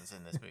violence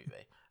in this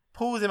movie.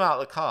 Pulls him out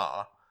of the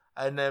car,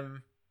 and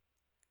the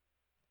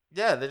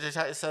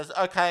detective says,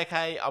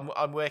 "Okay,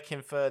 I'm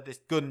working for this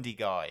Gundy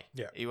guy,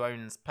 who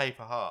owns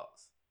Paper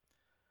Hearts."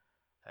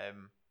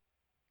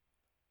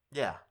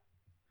 Yeah.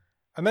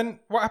 And then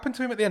what happened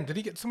to him at the end? Did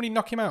he get somebody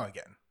knock him out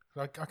again?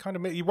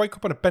 He woke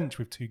up on a bench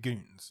with 2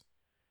 goons.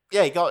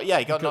 Yeah, he got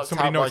knocked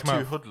somebody out by knocked him 2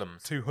 out.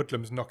 hoodlums. 2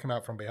 hoodlums knock him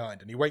out from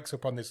behind, and he wakes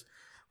up on this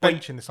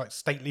bench in this like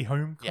stately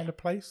home kind of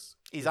place.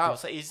 He's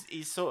outside.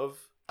 He's sort of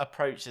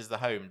approaches the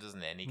home,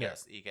 doesn't he? And he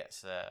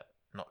gets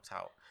knocked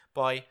out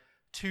by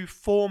two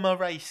former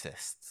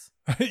racists.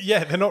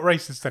 Yeah, they're not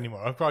racist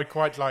anymore. I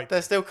quite like.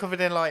 They're still covered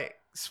in like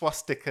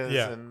swastikas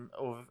Yeah. and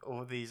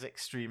all these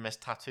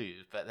extremist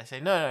tattoos, but they say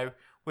no,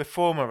 we're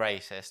former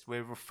racist,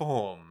 we're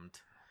reformed.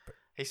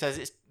 He says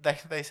it's.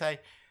 They say.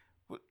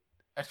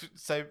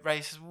 So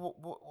racist.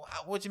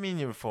 What do you mean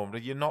you're reformed?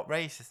 You're not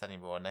racist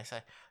anymore? And they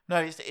say no.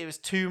 It was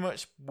too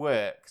much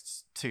work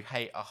to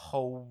hate a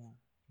whole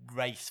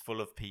race full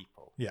of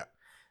people. Yeah.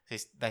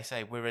 They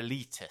say we're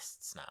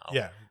elitists now.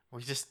 Yeah.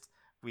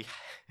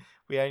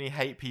 We only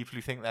hate people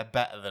who think they're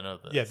better than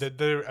others. Yeah,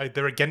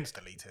 they're against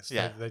elitists.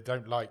 Yeah. They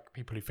don't like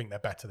people who think they're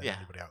better than Yeah.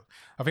 anybody else.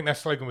 I think their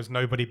slogan was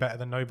 "Nobody better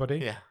than nobody,"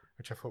 Yeah.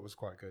 which I thought was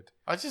quite good.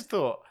 I just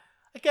thought,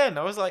 again,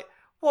 I was like,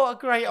 what a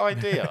great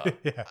idea.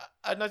 Yeah,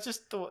 And I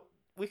just thought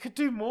we could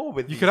do more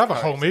with you these could have a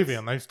whole characters. movie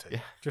on those two.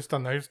 Yeah. Just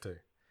on those two.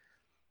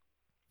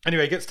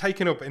 Anyway, it gets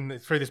taken up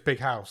through this big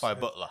house By a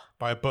butler.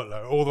 by a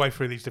butler, all the way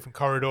through these different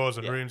corridors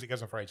and Yeah. rooms. It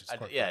goes on for ages. It's And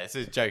quite yeah, fun. it's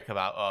a joke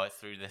about, it's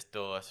through this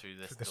door, through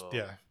this door.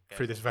 Yeah, goes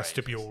through this on for ages.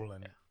 vestibule,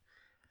 and Yeah.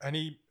 and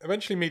he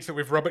eventually meets up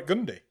with Robert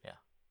Gundy. Yeah.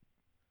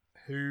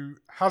 Who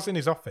has in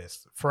his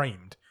office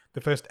framed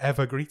the first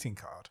ever greeting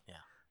card. Yeah.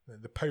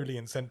 That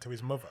Napoleon sent to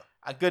his mother.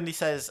 And Gundy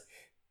says,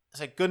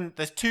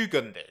 there's two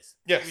Gundys.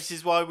 Yes. Which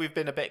is why we've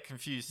been a bit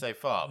confused so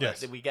far.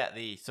 But Yes. we get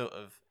the sort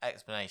of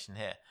explanation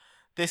here.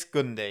 This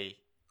Gundy,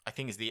 I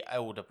think, is the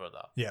elder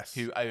brother. Yes.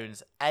 Who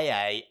owns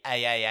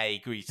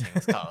AAA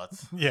greetings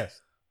cards.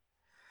 Yes.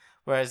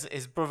 Whereas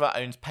his brother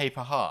owns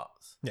Paper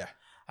Hearts. Yeah.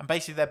 And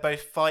basically they're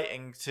both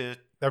fighting to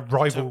They're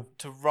rival.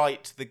 to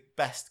write the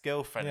best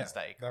girlfriend's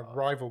Yeah, day they're card.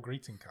 rival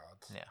greeting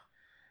cards. Yeah.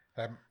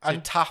 So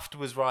And Taft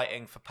was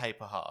writing for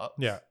Paper Hearts.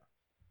 yeah.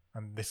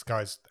 And this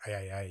guy's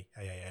AAA.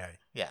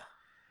 Yeah.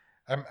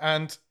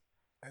 And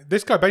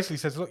this guy basically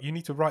says, "Look, you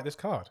need to write this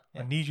card.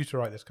 Yeah. I need you to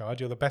write this card.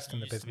 You're the best in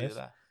the He used to be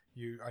business.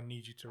 there. I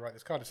need you to write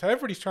this card." So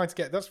everybody's trying to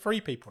get. That's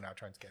 3 people now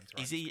trying to get into.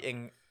 He's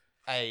eating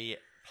a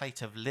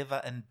plate of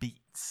liver and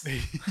beets.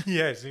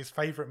 Yeah, it's his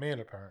favourite meal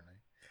apparently.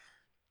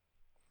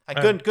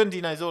 And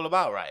Gundy knows all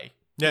about Ray.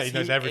 Yeah, It's he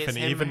knows everything. it's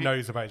He him even who-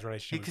 knows about his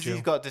relationship with Because Jill.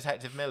 he's got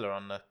Detective Miller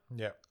on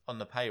Yeah.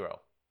 the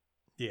payroll.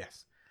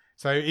 Yes.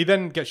 So he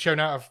then gets shown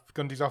out of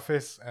Gundy's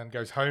office and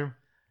goes home.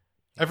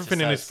 Everything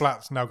just in his says-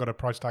 flat's now got a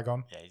price tag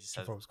on. Yeah, he just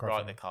I says, thought it was quite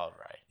write funny. the card,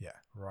 Ray. Yeah,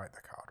 write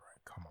the card,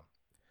 right? Come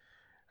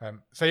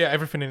on. So yeah,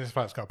 everything in his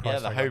flat's got a price Yeah,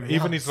 the tag on. home Even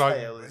yard his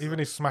sale is even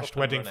his smashed up and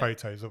wedding running.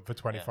 photos up for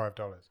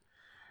 $25.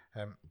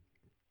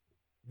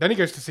 Then he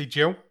goes to see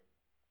Jill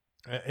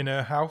in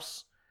her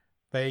house.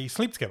 They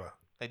sleep together.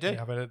 They do.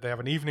 They have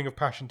an evening of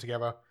passion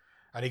together,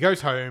 and he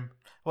goes home.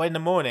 Well, in the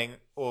morning,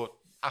 or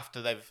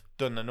after they've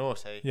done the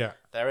naughty, Yeah.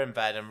 they're in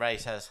bed and Ray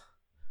says,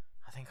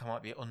 I think I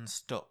might be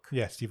unstuck.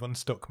 Yes, you've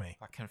unstuck me.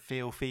 I can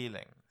feel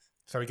feelings.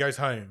 So he goes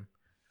home,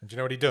 and do you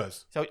know what he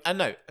does? So, I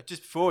know,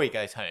 just before he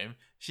goes home,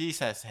 she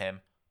says to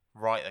him,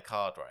 write the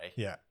card, Ray.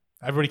 Yeah.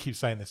 Everybody keeps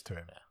saying this to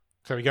him. Yeah.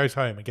 So he goes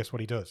home, and guess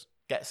what he does?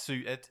 Get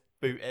suited,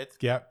 booted,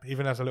 Yeah,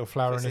 even has a little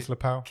flower Puts in his his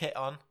lapel, kit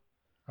on.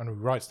 and he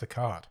writes the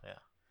card.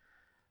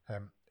 Yeah.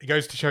 He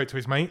goes to show it to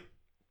his mate,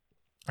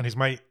 and his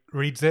mate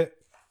reads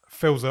it,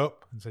 fills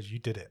up, and says, "You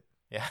did it.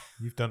 Yeah.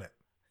 You've done it."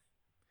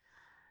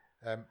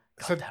 God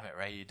So damn it,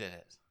 Ray, you did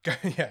it.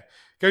 yeah,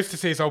 goes to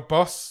see his old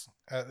boss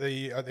at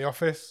the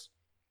office,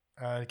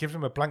 and gives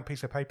him a blank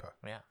piece of paper.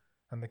 Yeah.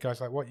 And the guy's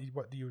like, "What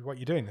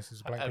you doing? This is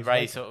a blank And piece Ray of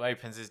paper. sort of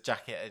opens his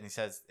jacket and he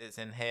says, it's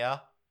in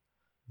here.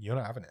 You're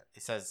not having it." He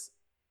says,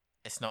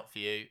 it's not for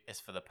you, it's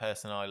for the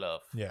person I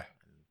love. Yeah.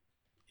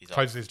 He's like,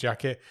 Closes his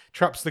jacket,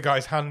 traps the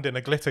guy's hand in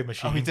a glitter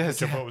machine. Oh, he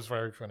does, which I yeah. thought was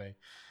very funny.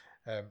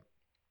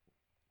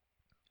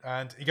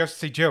 And he goes to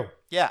see Jill.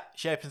 yeah,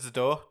 she opens the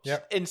door. Yeah.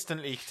 Just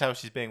instantly, you can tell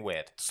she's being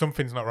weird.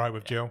 Something's not right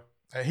with Jill.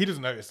 He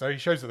doesn't notice though. He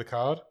shows her the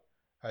card.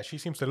 She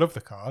seems to love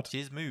the card,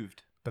 She's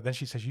moved. but then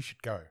she says, "You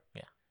should go."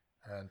 Yeah.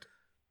 And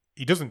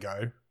he doesn't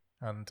go.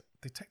 And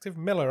Detective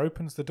Miller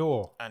opens the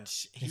door. And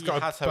He's he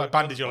got has a her at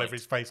bandage all gunpoint. over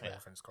his face and Yeah.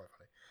 everything. It's quite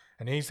funny.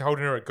 And he's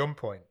holding her at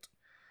gunpoint.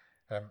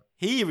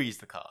 He reads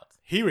the card.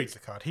 He reads the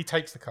card. He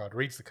takes the card,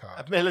 reads the card.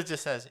 And Miller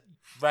just says,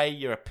 Ray,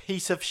 you're a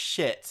piece of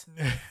shit.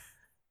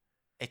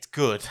 It's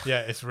good.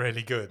 Yeah, it's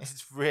really good.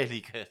 It's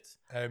really good.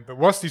 But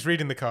whilst he's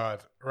reading the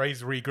card,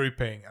 Ray's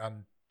regrouping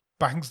and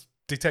bangs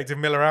Detective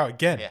Miller out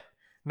again. Yeah.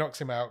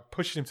 Knocks him out,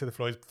 pushes him to the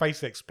floor. His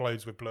face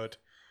explodes with blood.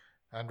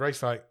 And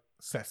Ray's like,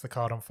 sets the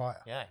card on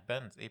fire. Yeah, he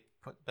burns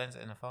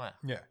it in the fire.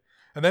 Yeah.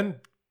 And then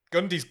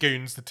Gundy's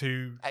goons, the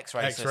two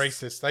Ex-racists.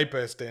 ex-racists, they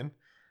burst in.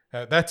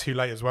 They're too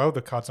late as well.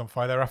 The card's on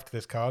fire. They're after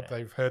this card. Yeah.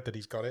 They've heard that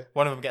he's got it.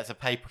 One of them gets a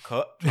paper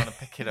cut, trying to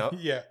pick it up.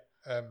 Yeah.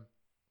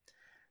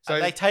 So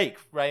And they take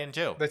Ray and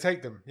Jill. they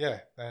take them, yeah.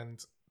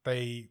 And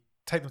they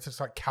take them to this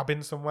like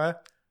cabin somewhere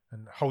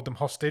and hold them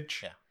hostage.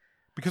 Yeah.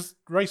 Because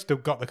Ray still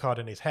got the card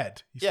in his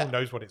head. He still Yeah.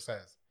 knows what it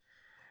says.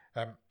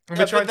 And Yeah,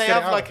 they're trying but they to get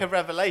it have out like of a him.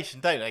 revelation,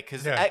 don't they?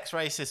 Because Yeah.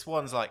 ex-racist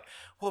one's like,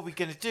 what are we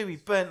going to do? He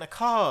burnt the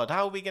card.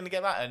 How are we going to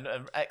get that?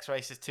 And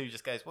ex-racist 2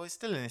 just goes, well, it's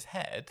still in his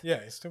head. Yeah,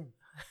 it's still...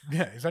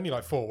 Yeah, it's only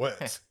like 4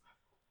 words.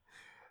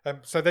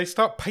 So they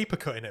start paper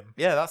cutting him.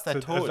 Yeah, that's their So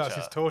torture. that's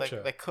his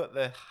torture. They cut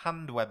the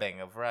hand webbing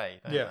of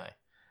Ray, don't Yeah.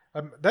 they?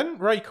 Then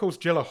Ray calls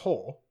Jill a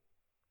whore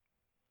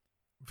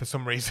for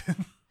some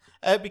reason.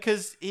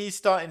 Because he's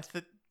starting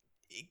to.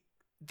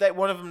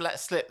 One of them let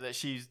slip that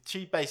she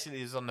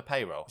basically is on the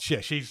payroll. Yeah,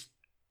 she's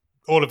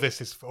all of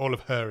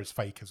her is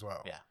fake as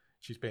well. Yeah,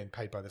 she's being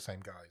paid by the same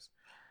guys.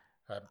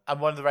 And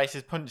one of the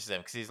racists punches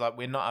him because he's like,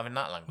 "We're not having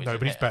that language.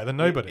 Nobody's better than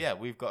nobody."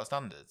 We've got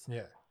standards.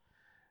 Yeah.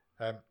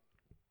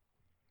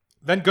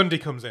 Then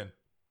Gundy comes in,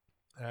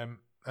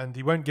 and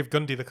he won't give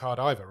Gundy the card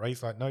either.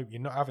 Ray's like, "No,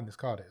 you're not having this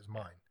card. It is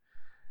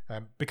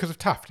mine." Because of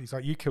Taft, he's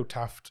like, "You killed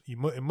Taft.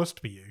 It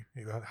must be you.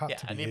 It had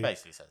to be and you." he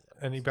basically says it.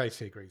 And he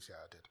basically agrees. Yeah,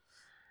 I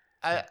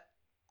did.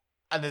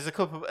 And there's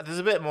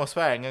a bit more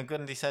swearing, and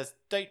Gundy says,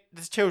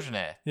 "There's children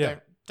here. Yeah.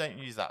 Don't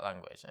use that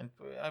language." And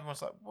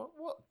everyone's like, "What?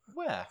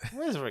 Where?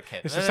 Where's a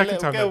kid?" It's And the a second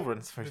little time. girl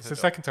runs through It's the the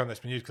door. second time that's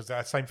been used because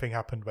the same thing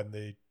happened when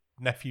the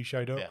nephew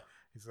showed up. Yeah.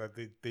 It's like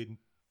the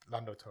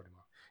landlord told him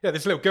off. Yeah,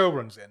 this little girl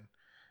runs in,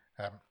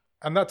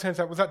 and that turns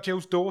out was that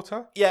Jill's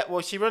daughter. Yeah,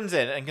 well, she runs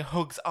in and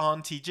hugs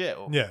Auntie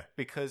Jill. Yeah,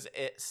 Because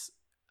it's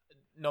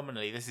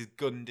nominally this is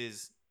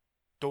Gundy's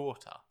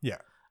daughter. yeah,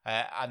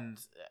 And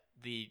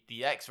the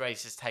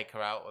ex-racists take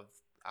her out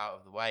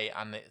of the way,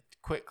 and it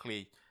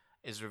quickly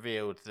is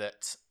revealed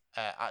that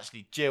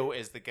actually Jill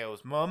is the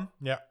girl's mum,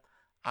 yeah,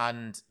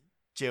 and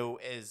Jill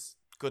is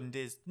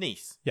Gundy's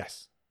niece.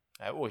 yes,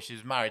 She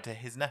was married to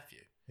his nephew.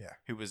 Yeah.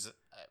 Who was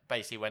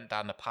basically went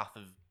down the path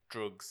of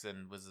drugs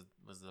and was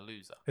a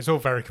loser. It's all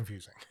very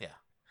confusing. Yeah.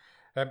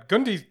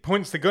 Gundy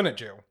points the gun at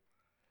Jill,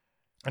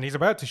 and he's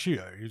about to shoot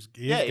her. He's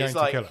going he's to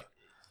like, kill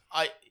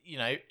her.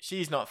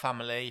 She's not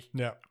family.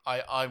 Yeah,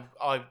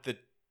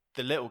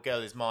 The little girl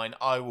is mine.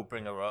 I will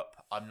bring her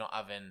up. I'm not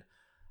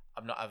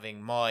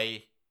having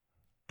my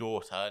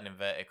daughter, in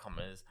inverted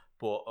commas,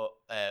 but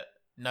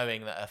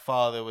knowing that her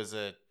father was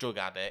a drug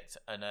addict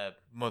and her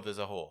mother's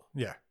a whore.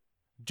 yeah.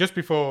 Just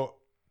before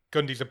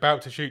Gundy's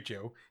about to shoot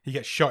Jill, he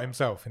gets shot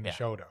himself in the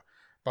shoulder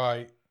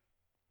by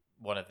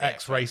one of the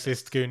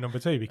ex-racist goon number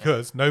 2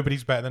 because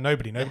nobody's better than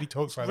nobody. Nobody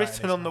talks like that.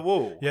 Written on the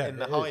wall in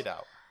the it is.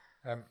 hideout.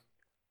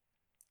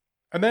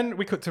 And then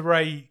we cut to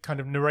Ray kind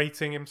of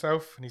narrating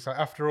himself, and he's like,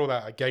 "After all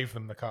that, I gave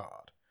them the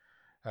card."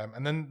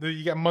 And then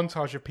you get a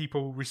montage of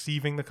people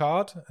receiving the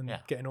card and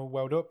getting all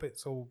welled up.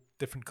 It's all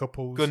different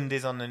couples.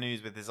 Gundy's on the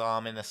news with his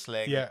arm in a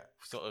sling,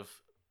 sort of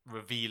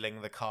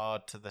revealing the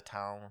card to the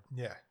town.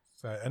 Yeah.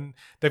 So, and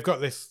they've got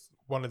this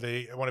one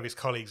of his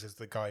colleagues is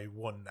the guy who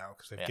won now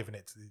because they've given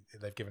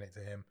it to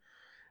him.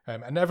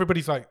 And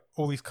everybody's like,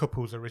 all these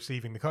couples are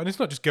receiving the card. And it's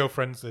not just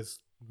girlfriends. There's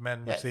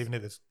men receiving it.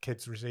 There's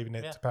kids receiving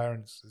it to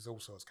parents. There's all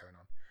sorts going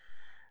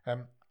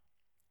on.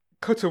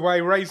 Cut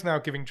away. Ray's now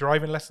giving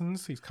driving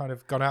lessons. He's kind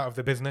of gone out of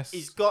the business.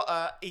 He's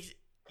got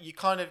you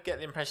kind of get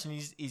the impression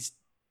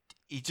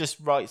he just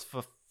writes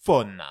for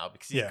fun now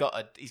because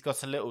he's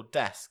got a little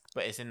desk,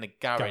 but it's in the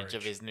garage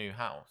of his new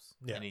house.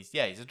 Yeah. And he's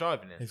a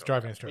driving instructor. He's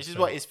driving instructor. Which is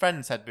what his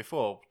friend said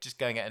before. Just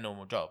go and get a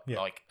normal job,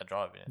 like a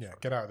driving instructor.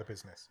 Yeah, get out of the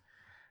business.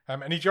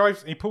 And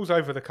he pulls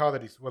over the car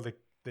that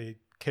the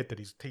kid that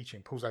he's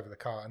teaching pulls over the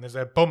car, and there's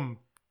a bum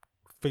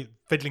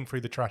fiddling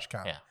through the trash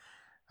can. Yeah.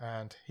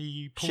 And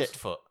he pulls...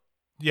 Shitfoot.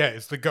 Yeah,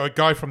 it's the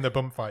guy from the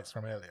bum fights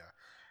from earlier.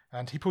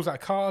 And he pulls out a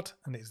card,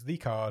 and it's the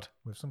card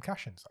with some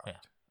cash inside. Yeah.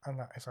 And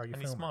that is how you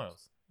And film he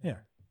smiles. Yeah.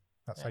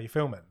 That's how you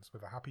film it,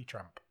 with a happy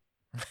tramp.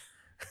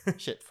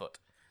 Shitfoot.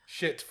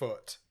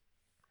 Shitfoot.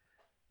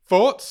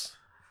 Thoughts?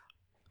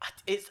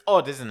 It's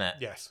odd, isn't it?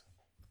 Yes.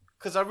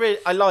 Because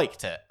I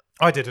liked it.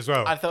 I did as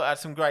well. I thought it had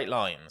some great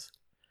lines.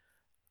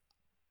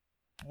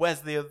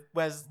 Where's the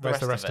rest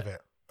of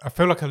it? I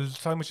feel like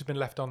so much has been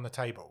left on the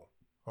table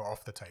or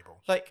off the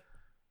table. Like,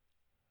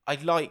 I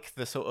like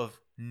the sort of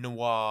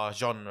noir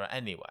genre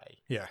anyway.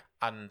 Yeah.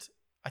 And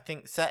I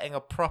think setting a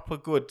proper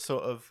good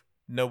sort of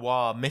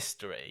noir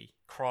mystery,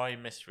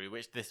 crime mystery,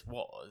 which this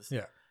was.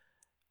 Yeah.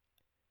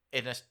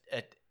 In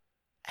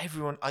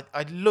everyone,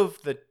 I love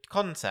the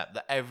concept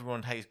that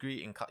everyone takes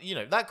greeting cards. You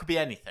know, that could be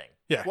anything.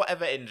 Yeah.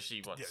 Whatever industry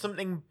you want. Yeah.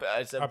 Something,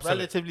 it's a Absolutely.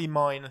 relatively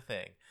minor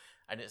thing.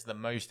 And it's the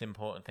most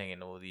important thing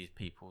in all these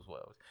people's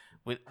worlds.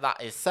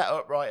 That is set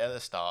up right at the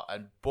start,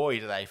 and boy,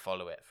 do they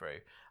follow it through.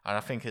 And I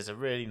think it's a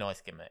really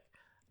nice gimmick.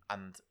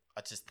 And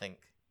I just think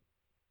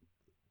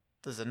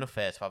there's enough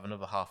here to have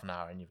another half an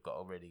hour, and you've got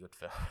a really good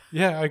film.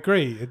 Yeah, I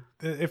agree.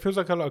 It feels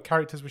like a lot of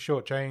characters were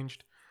shortchanged.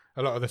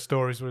 A lot of the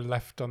stories were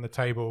left on the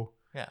table.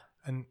 Yeah.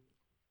 And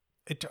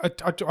it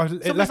It's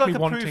left like me a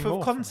wanting proof more.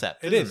 of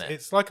concept, It isn't is. it?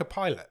 It's like a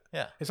pilot.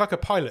 Yeah. It's like a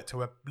pilot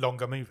to a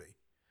longer movie.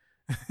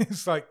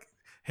 It's like,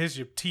 here's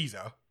your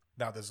teaser.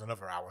 Now there's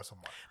another hour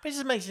somewhere. But it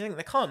just makes you think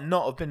there can't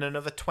not have been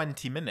another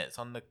 20 minutes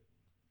on the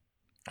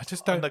I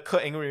just on the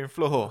cutting room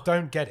floor.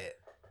 don't get it.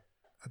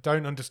 I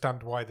don't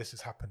understand why this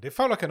has happened. It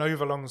felt like an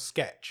overlong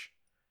sketch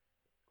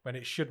when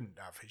it shouldn't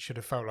have. It should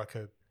have felt like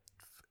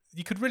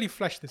you could really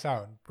flesh this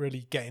out and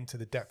really get into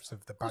the depths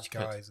of the bad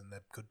guys and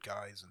the good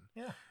guys. And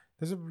Yeah.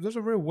 there's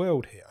a real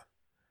world here,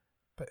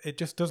 but it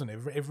just doesn't.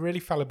 It really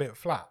fell a bit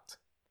flat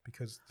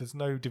because there's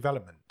no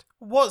development.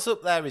 What's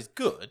up there is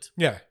good.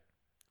 Yeah,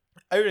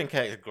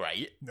 Odenkirk is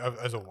great.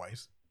 as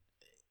always.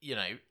 You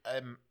know,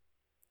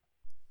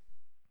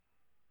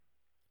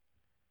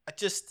 I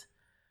just,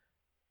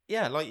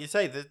 yeah, like you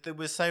say, there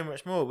was so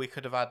much more. We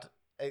could have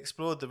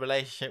explored the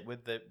relationship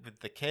with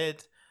the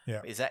kid,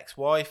 his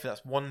ex-wife.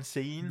 That's one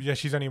scene. Yeah,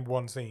 she's only in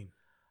one scene.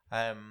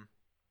 Um,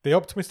 The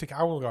optimistic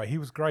owl guy, he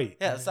was great.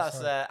 yeah, that's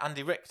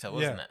Andy Richter,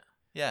 wasn't it?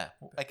 Yeah.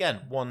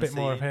 Again, one bit scene.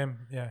 more of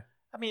him. Yeah.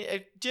 I mean,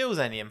 Jill's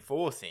only in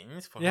 4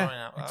 scenes. For crying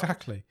out loud.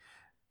 Exactly.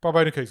 Bob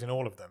Odenkirk's in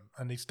all of them,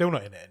 and he's still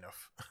not in it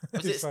enough.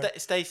 Was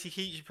it Stacey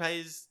Keach who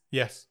plays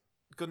Yes.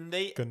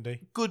 Gundy?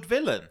 Gundy. Good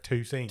villain.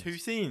 2 scenes. 2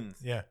 scenes.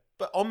 Yeah.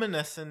 But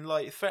ominous and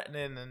like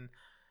threatening, and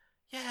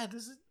yeah,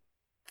 there's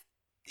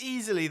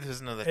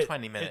another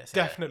 20 minutes. It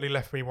definitely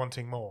left me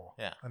wanting more.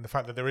 Yeah. And the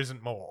fact that there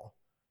isn't more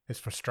is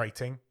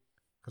frustrating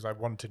because I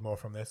wanted more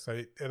from this.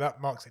 So that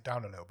marks it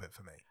down a little bit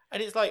for me.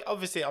 And it's like,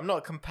 obviously, I'm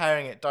not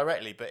comparing it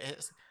directly, but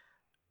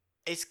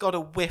it's got a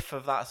whiff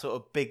of that sort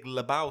of Big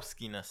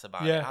Lebowski-ness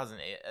about it,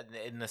 hasn't it? And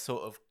in the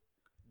sort of,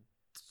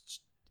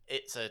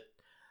 it's a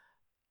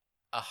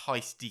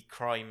heisty,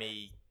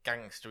 crimey,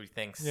 gangstery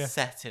thing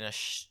set in a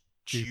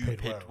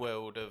stupid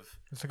world of.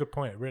 That's a good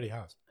point. It really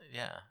has.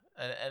 Yeah,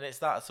 and it's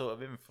that sort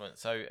of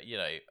influence. So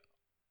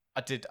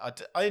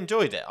I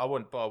enjoyed it.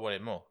 But I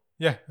wanted more.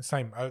 Yeah, the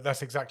same.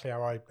 That's exactly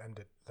how I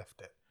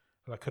left it.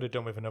 But I could have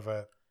done with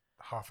another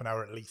half an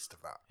hour at least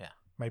of that. Yeah,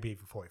 maybe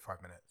even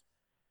 45 minutes.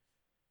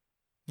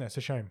 Yeah, it's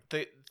a shame.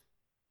 It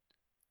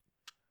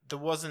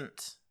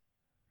wasn't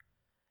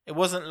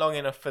long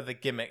enough for the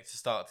gimmick to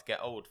start to get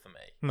old for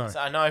me. No. So,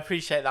 and I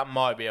appreciate that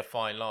might be a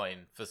fine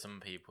line for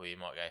some people. You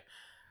might go,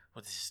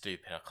 well, this is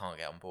stupid. I can't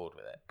get on board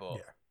with it.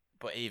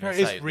 But even it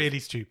is really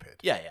stupid.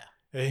 Yeah.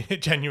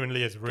 It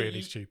genuinely is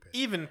really stupid.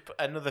 Even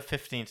another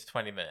 15 to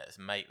 20 minutes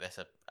make this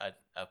a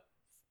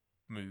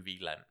movie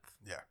length.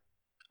 Yeah.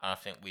 And I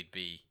think we'd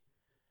be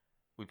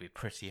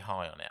pretty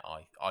high on it.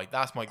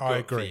 That's my gut I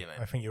agree. feeling.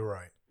 I think you're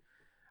right.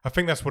 I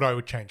think that's what I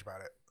would change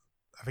about it.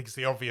 I think it's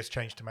the obvious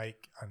change to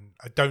make, and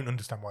I don't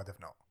understand why they've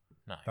not.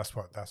 No, that's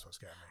what's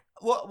scaring me.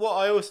 What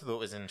I also thought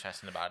was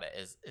interesting about it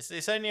is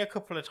it's only a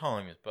couple of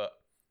times, but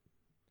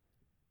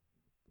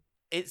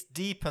it's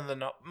deeper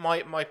than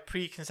my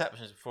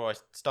preconceptions before I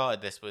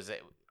started this was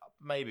it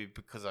maybe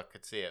because I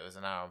could see it was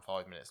an hour and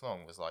 5 minutes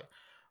long was like,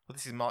 well,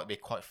 this might be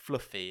quite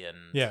fluffy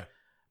and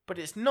but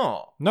it's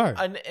not. No,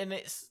 and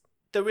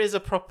there is a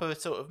proper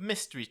sort of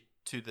mystery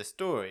to the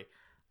story,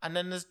 and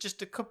then there's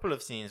just a couple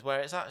of scenes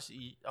where it's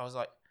actually I was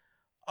like,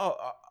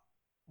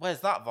 where's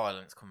that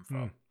violence come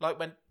from? Like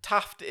when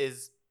Taft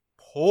is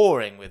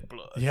pouring with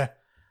blood. Yeah.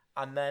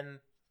 And then,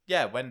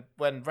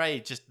 when Ray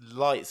just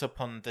lights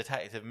up on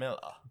Detective Miller.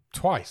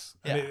 Twice.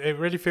 Yeah. And it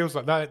really feels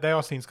like that. They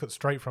are scenes cut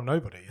straight from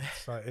nobody.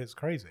 It's like, it's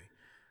crazy.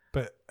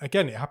 But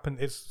again, it happened.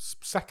 It's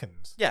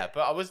seconds. Yeah,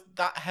 but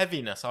that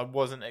heaviness I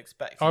wasn't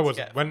expecting. I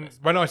wasn't.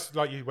 When I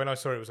saw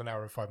it was an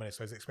hour and 5 minutes,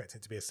 I was expecting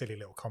it to be a silly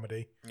little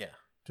comedy. Yeah.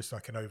 Just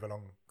like an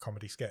overlong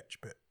comedy sketch.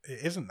 But it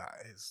isn't that.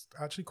 It's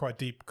actually quite a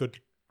deep, good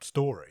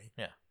story.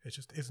 Yeah. It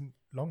just isn't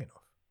long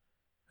enough.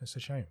 It's a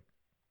shame.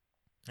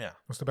 Yeah.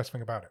 What's the best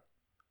thing about it?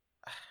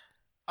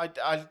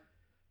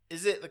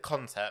 Is it the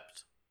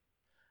concept,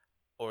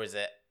 or is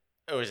it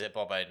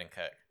Bob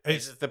Odenkirk?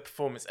 It's the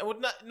performance.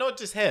 Well, not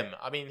just him.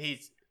 I mean,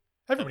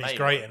 everybody's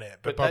great in it,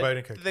 but Bob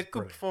Odenkirk. They're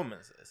good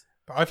performances.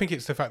 But I think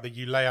it's the fact that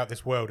you lay out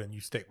this world and you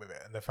stick with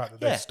it, and the fact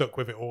that they've stuck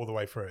with it all the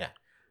way through,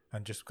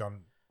 and just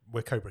gone,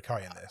 we're Cobra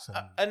Kai in this.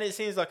 And it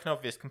seems like an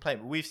obvious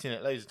complaint, but we've seen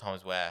it loads of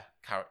times where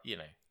it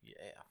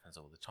happens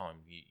all the time.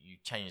 You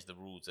change the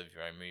rules of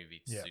your own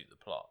movie to suit the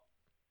plot.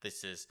 It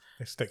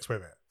sticks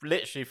with it.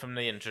 Literally from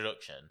the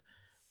introduction,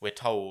 we're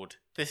told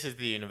this is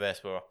the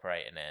universe we're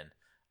operating in,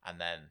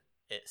 and then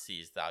it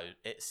sees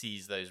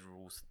those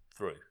rules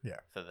through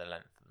for the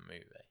length of the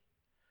movie.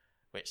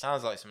 Which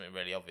sounds like something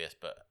really obvious,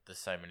 but there's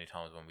so many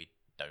times when we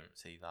don't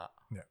see that.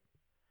 Yeah,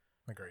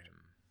 agreed.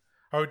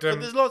 But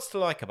there's lots to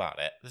like about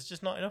it. There's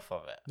just not enough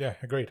of it. Yeah,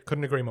 agreed.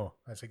 Couldn't agree more.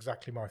 That's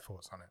exactly my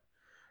thoughts on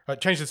it.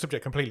 Change the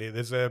subject completely.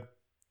 There's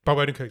Bob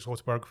Odenkirk's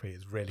autobiography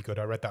is really good.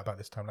 I read that about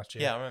this time last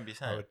year. Yeah, I remember you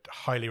saying. I would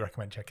highly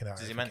recommend checking that out.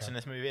 Does he mention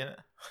this movie in it?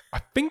 I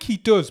think he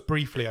does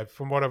briefly.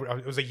 From what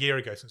it was a year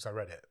ago since I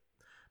read it.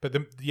 But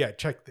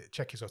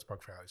check his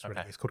autobiography out. It's really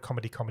it's called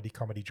Comedy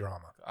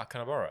Drama.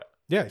 Can I borrow it?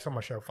 Yeah, it's on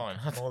my shelf. Fine.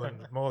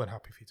 more than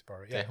happy for you to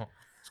borrow it. Yeah,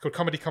 it's called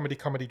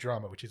Comedy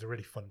Drama, which is a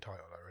really fun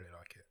title. I really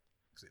like it.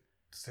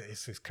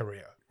 It's his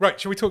career. Right,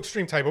 shall we talk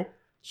Stream Table?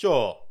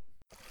 Sure.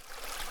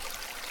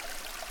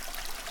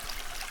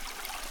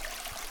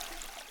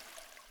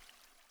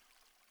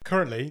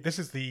 Currently, this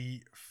is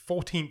the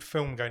 14th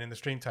film going in the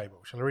Stream Table.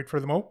 Shall I read through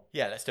them all?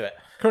 Yeah, let's do it.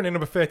 Currently at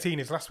number 13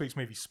 is last week's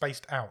movie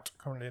Spaced Out.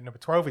 Currently at number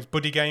 12 is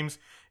Buddy Games.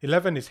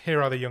 11 is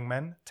Here Are the Young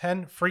Men.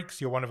 10,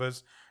 Freaks, You're One of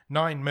Us.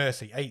 9,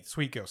 Mercy. 8,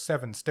 Sweet Girl.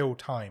 7, Still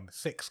Time.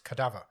 6,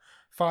 Cadaver.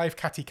 5,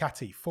 Catty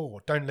Catty.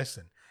 4, Don't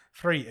Listen.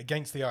 3,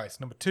 Against the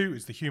Ice. Number 2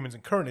 is The Humans,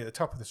 and currently at the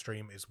top of the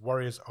stream is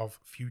Warriors of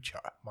Future,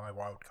 my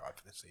wild card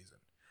for this season.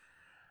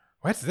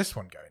 Where's this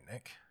one going,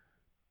 Nick?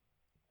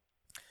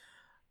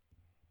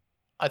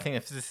 I think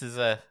if this is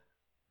a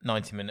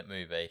 90-minute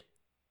movie,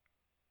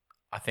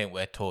 I think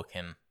we're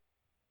talking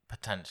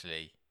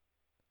potentially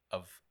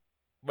of...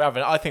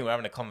 I think we're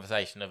having a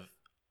conversation of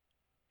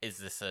is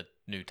this a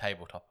new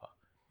table topper?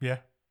 Yeah.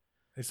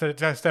 It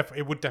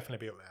would definitely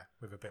be up there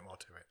with a bit more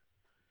to it.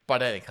 But I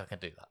don't think I can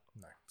do that.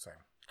 No, same.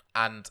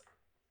 And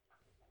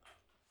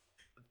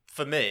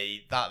for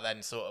me, that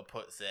then sort of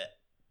puts it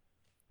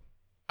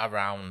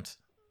around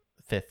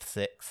 5th,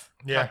 6th.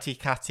 Yeah.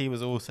 Catty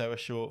was also a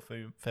short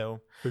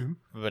film, Boom.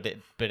 but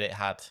it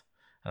had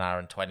an hour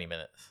and 20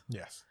 minutes.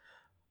 Yes.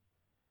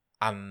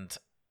 And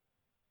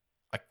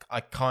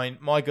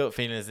my gut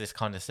feeling is this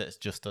kind of sits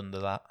just under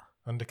that.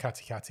 Under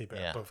Catty, but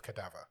Yeah. above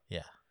Cadaver.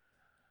 Yeah.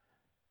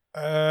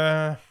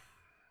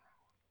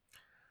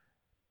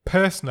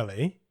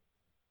 Personally,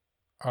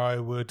 I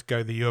would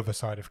go the other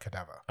side of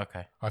Cadaver.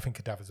 Okay. I think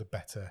Cadaver's a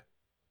better,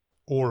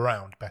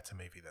 all-round better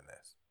movie than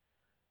this.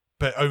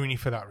 But only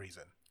for that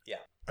reason. Yeah.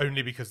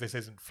 Only because this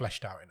isn't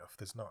fleshed out enough.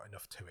 There's not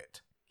enough to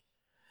it.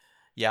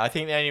 Yeah, I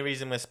think the only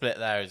reason we're split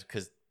there is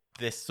because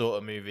this sort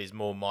of movie is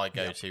more my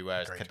go-to,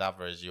 whereas agreed.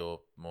 Cadaver is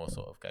your more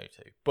sort of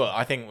go-to. But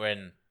I think we're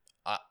in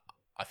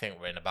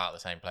about the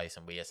same place,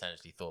 and we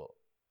essentially thought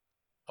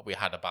we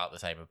had about the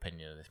same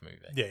opinion of this movie.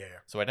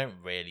 Yeah. So I don't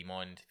really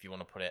mind if you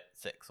want to put it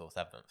 6th or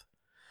 7th.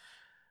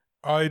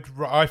 I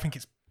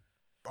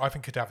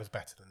think Cadaver's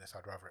better than this.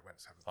 I'd rather it went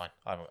 7th. Fine,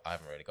 I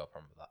haven't really got a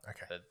problem with that.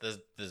 Okay.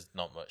 There's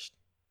not much.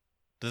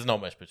 There's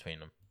not much between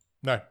them.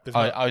 No, there's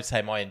not. I would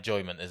say my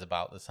enjoyment is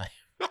about the same.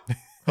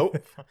 Oh,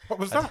 what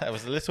was that? That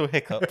was a little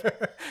hiccup.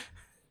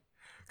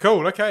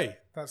 Cool. Okay,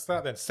 that's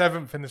that then.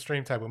 7th in the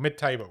stream table,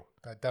 mid-table,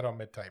 dead on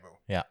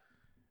mid-table. Yeah.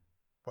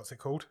 What's it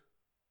called?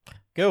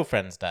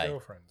 Girlfriend's Day.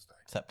 Girlfriend's Day.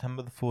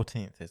 September the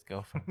 14th is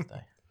Girlfriend's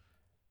Day.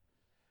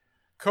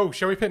 Cool.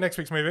 Shall we pick next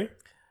week's movie?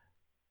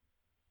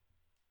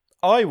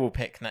 I will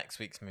pick next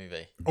week's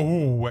movie.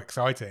 Oh,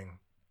 exciting!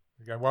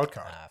 We're going wild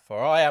card.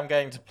 For I am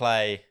going to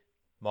play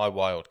my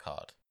wild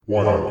card.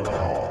 Wild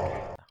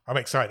card. I'm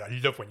excited. I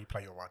love when you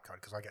play your wild card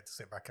because I get to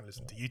sit back and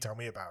listen to you tell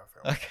me about a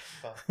film. Okay.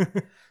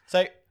 Fine.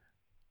 So,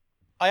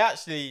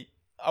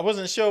 I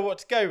wasn't sure what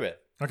to go with.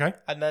 Okay.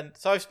 And then,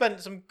 so I've spent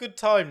some good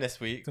time this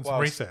week Done some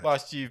research.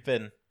 whilst you've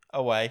been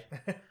away,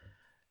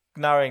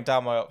 narrowing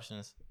down my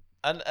options.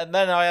 And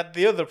then I had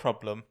the other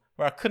problem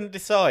where I couldn't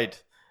decide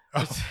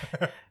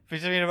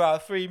between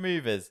about 3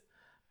 movies.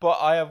 But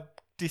I have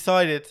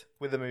decided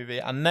with a movie,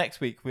 and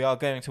next week we are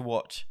going to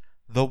watch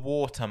The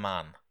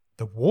Waterman.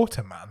 The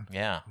Waterman?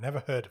 Yeah. Never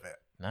heard of it.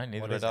 No,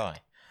 neither What had is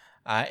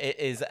I. It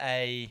is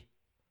a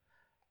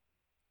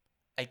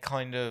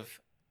kind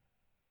of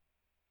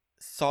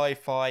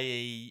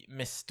sci-fi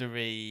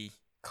mystery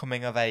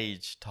coming of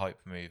age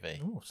type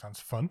movie. Oh, sounds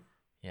fun.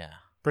 Yeah.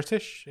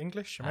 British,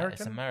 English, American?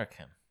 It's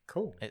American.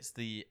 Cool.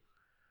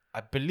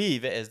 I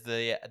believe it is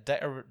the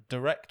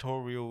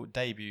directorial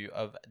debut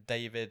of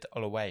David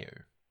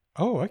Oyelowo.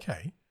 Oh,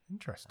 okay.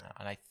 Interesting.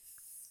 And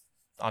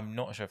I'm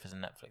not sure if it's a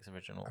Netflix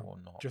original or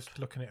not. Just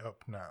looking it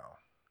up now.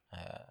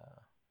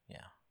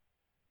 Yeah.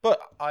 But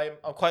I'm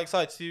quite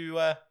excited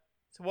to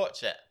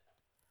watch it.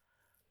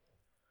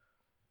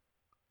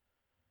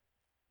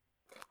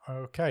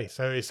 Okay,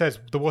 so it says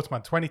The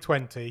Waterman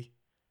 2020,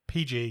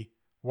 PG,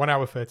 1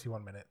 hour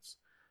 31 minutes.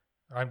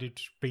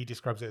 IMDb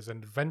describes it as an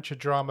adventure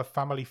drama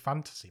family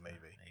fantasy movie.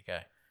 There you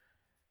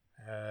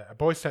go. A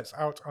boy sets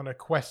out on a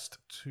quest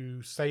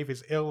to save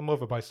his ill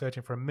mother by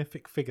searching for a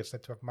mythic figure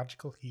said to have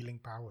magical healing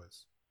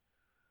powers.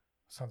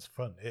 Sounds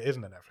fun. It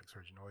isn't a Netflix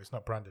original. It's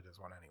not branded as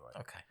one anyway.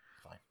 Okay,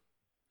 fine.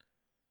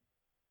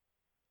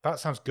 That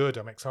sounds good.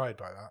 I'm excited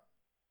by that.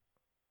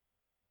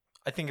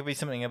 I think it'll be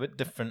something a bit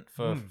different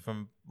from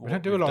what We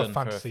don't do a we've lot of done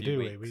for a fantasy, few do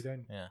we? weeks. We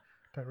don't Yeah.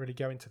 really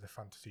go into the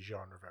fantasy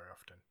genre very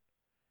often.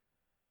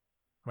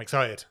 I'm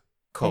excited.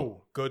 Cool.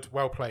 Cool. Good.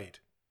 Well played.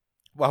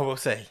 Well, we'll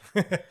see.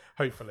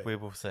 Hopefully. We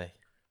will see.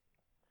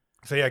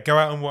 So yeah, go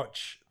out and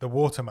watch The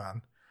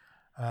Waterman.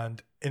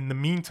 And in the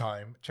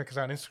meantime, check us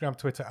out on Instagram,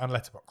 Twitter, and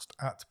Letterboxd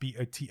at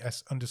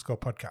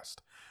BOTS_podcast.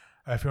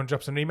 If you want to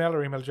drop us an email,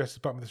 our email address is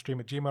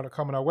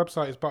bottomofthestream@gmail.com, and our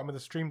website is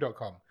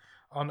bottomofthestream.com.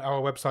 On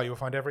our website, you'll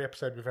find every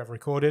episode we've ever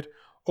recorded,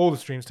 all the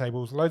streams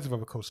tables, loads of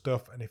other cool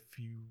stuff. And if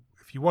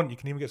you want, you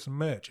can even get some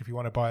merch if you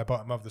want to buy a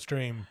Bottom of the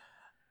Stream.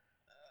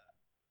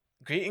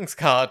 Greetings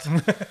card.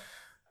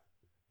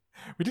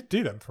 We did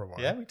do them for a while.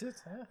 Yeah, we did.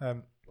 Yeah.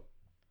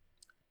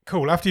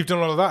 Cool. After you've done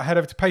all of that, head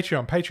over to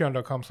Patreon,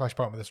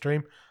 patreon.com/bottom of the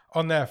stream.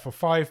 On there, for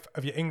 £5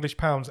 of your English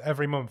pounds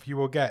every month, you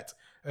will get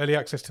early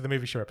access to the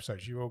movie show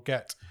episodes. You will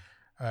get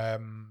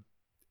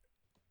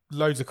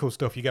loads of cool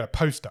stuff. You get a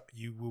poster.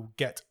 You will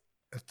get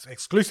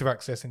exclusive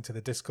access into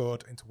the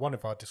Discord, into one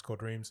of our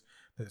Discord rooms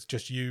that's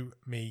just you,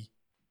 me,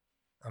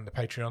 and the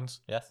Patreons.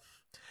 Yes.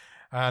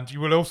 And you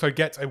will also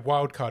get a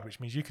wild card, which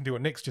means you can do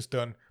what Nick's just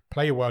done,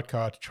 play a wild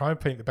card, try and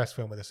pick the best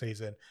film of the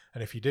season.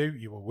 And if you do,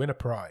 you will win a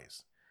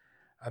prize.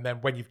 And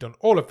then when you've done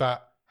all of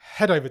that,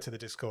 head over to the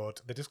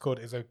Discord. The Discord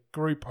is a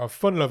group of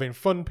fun-loving,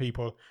 fun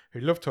people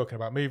who love talking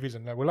about movies,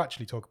 and they will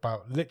actually talk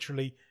about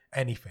literally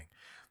anything.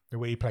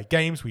 We play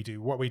games. We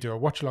do a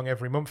watch-along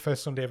every month.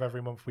 First Sunday of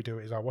every month we do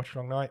it is our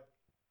watch-along night.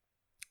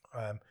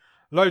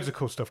 Loads of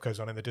cool stuff goes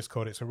on in the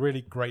Discord. It's a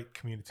really great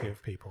community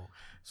of people.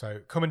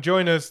 So come and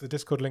join us. The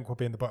Discord link will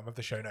be in the bottom of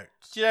the show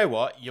notes. Do you know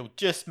what? You'll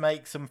just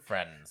make some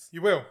friends.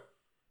 You will.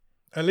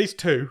 At least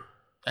 2.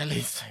 At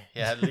least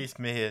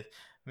me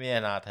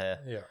and Ad here.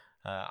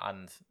 Yeah.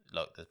 And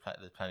look, there's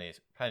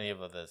plenty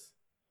of others.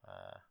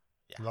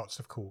 Yeah. Lots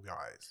of cool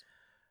guys.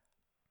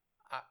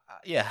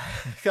 Yeah.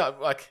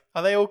 Like,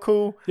 are they all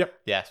cool? Yep.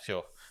 Yeah,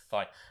 sure.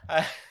 Fine.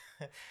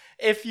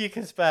 If you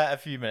can spare a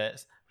few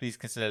minutes, please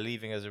consider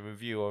leaving us a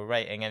review or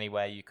rating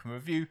anywhere you can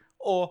review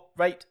or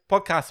rate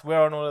podcasts.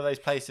 We're on all of those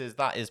places.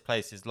 That is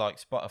places like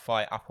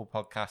Spotify, Apple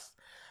Podcasts,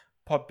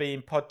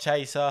 Podbean,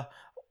 Podchaser,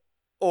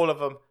 all of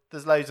them.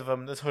 There's loads of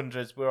them. There's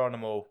hundreds. We're on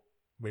them all.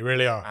 We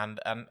really are. And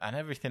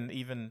everything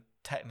even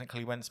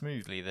technically went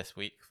smoothly this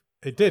week.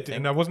 It did,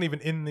 and I wasn't even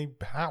in the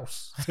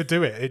house to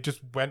do it. It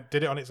just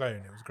did it on its own.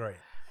 It was great.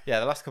 Yeah,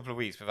 the last couple of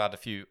weeks we've had a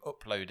few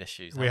upload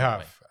issues. We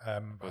have.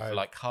 With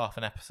like half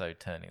an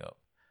episode turning up.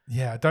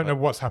 Yeah, I don't know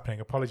what's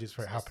happening. Apologies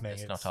for it happening.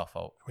 It's not our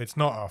fault. It's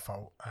not our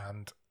fault,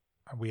 and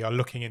we are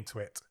looking into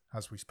it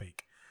as we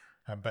speak.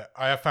 But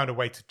I have found a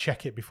way to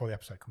check it before the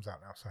episode comes out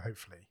now, so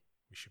hopefully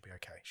we should be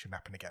okay. It shouldn't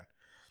happen again.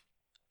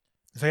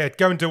 So yeah,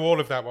 go and do all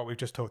of that, what we've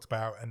just talked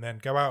about, and then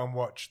go out and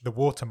watch The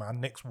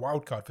Waterman, Nick's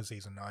wildcard for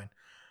season 9.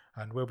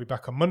 And we'll be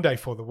back on Monday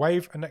for The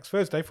Wave and next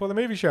Thursday for The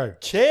Movie Show.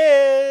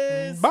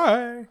 Cheers!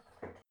 Bye!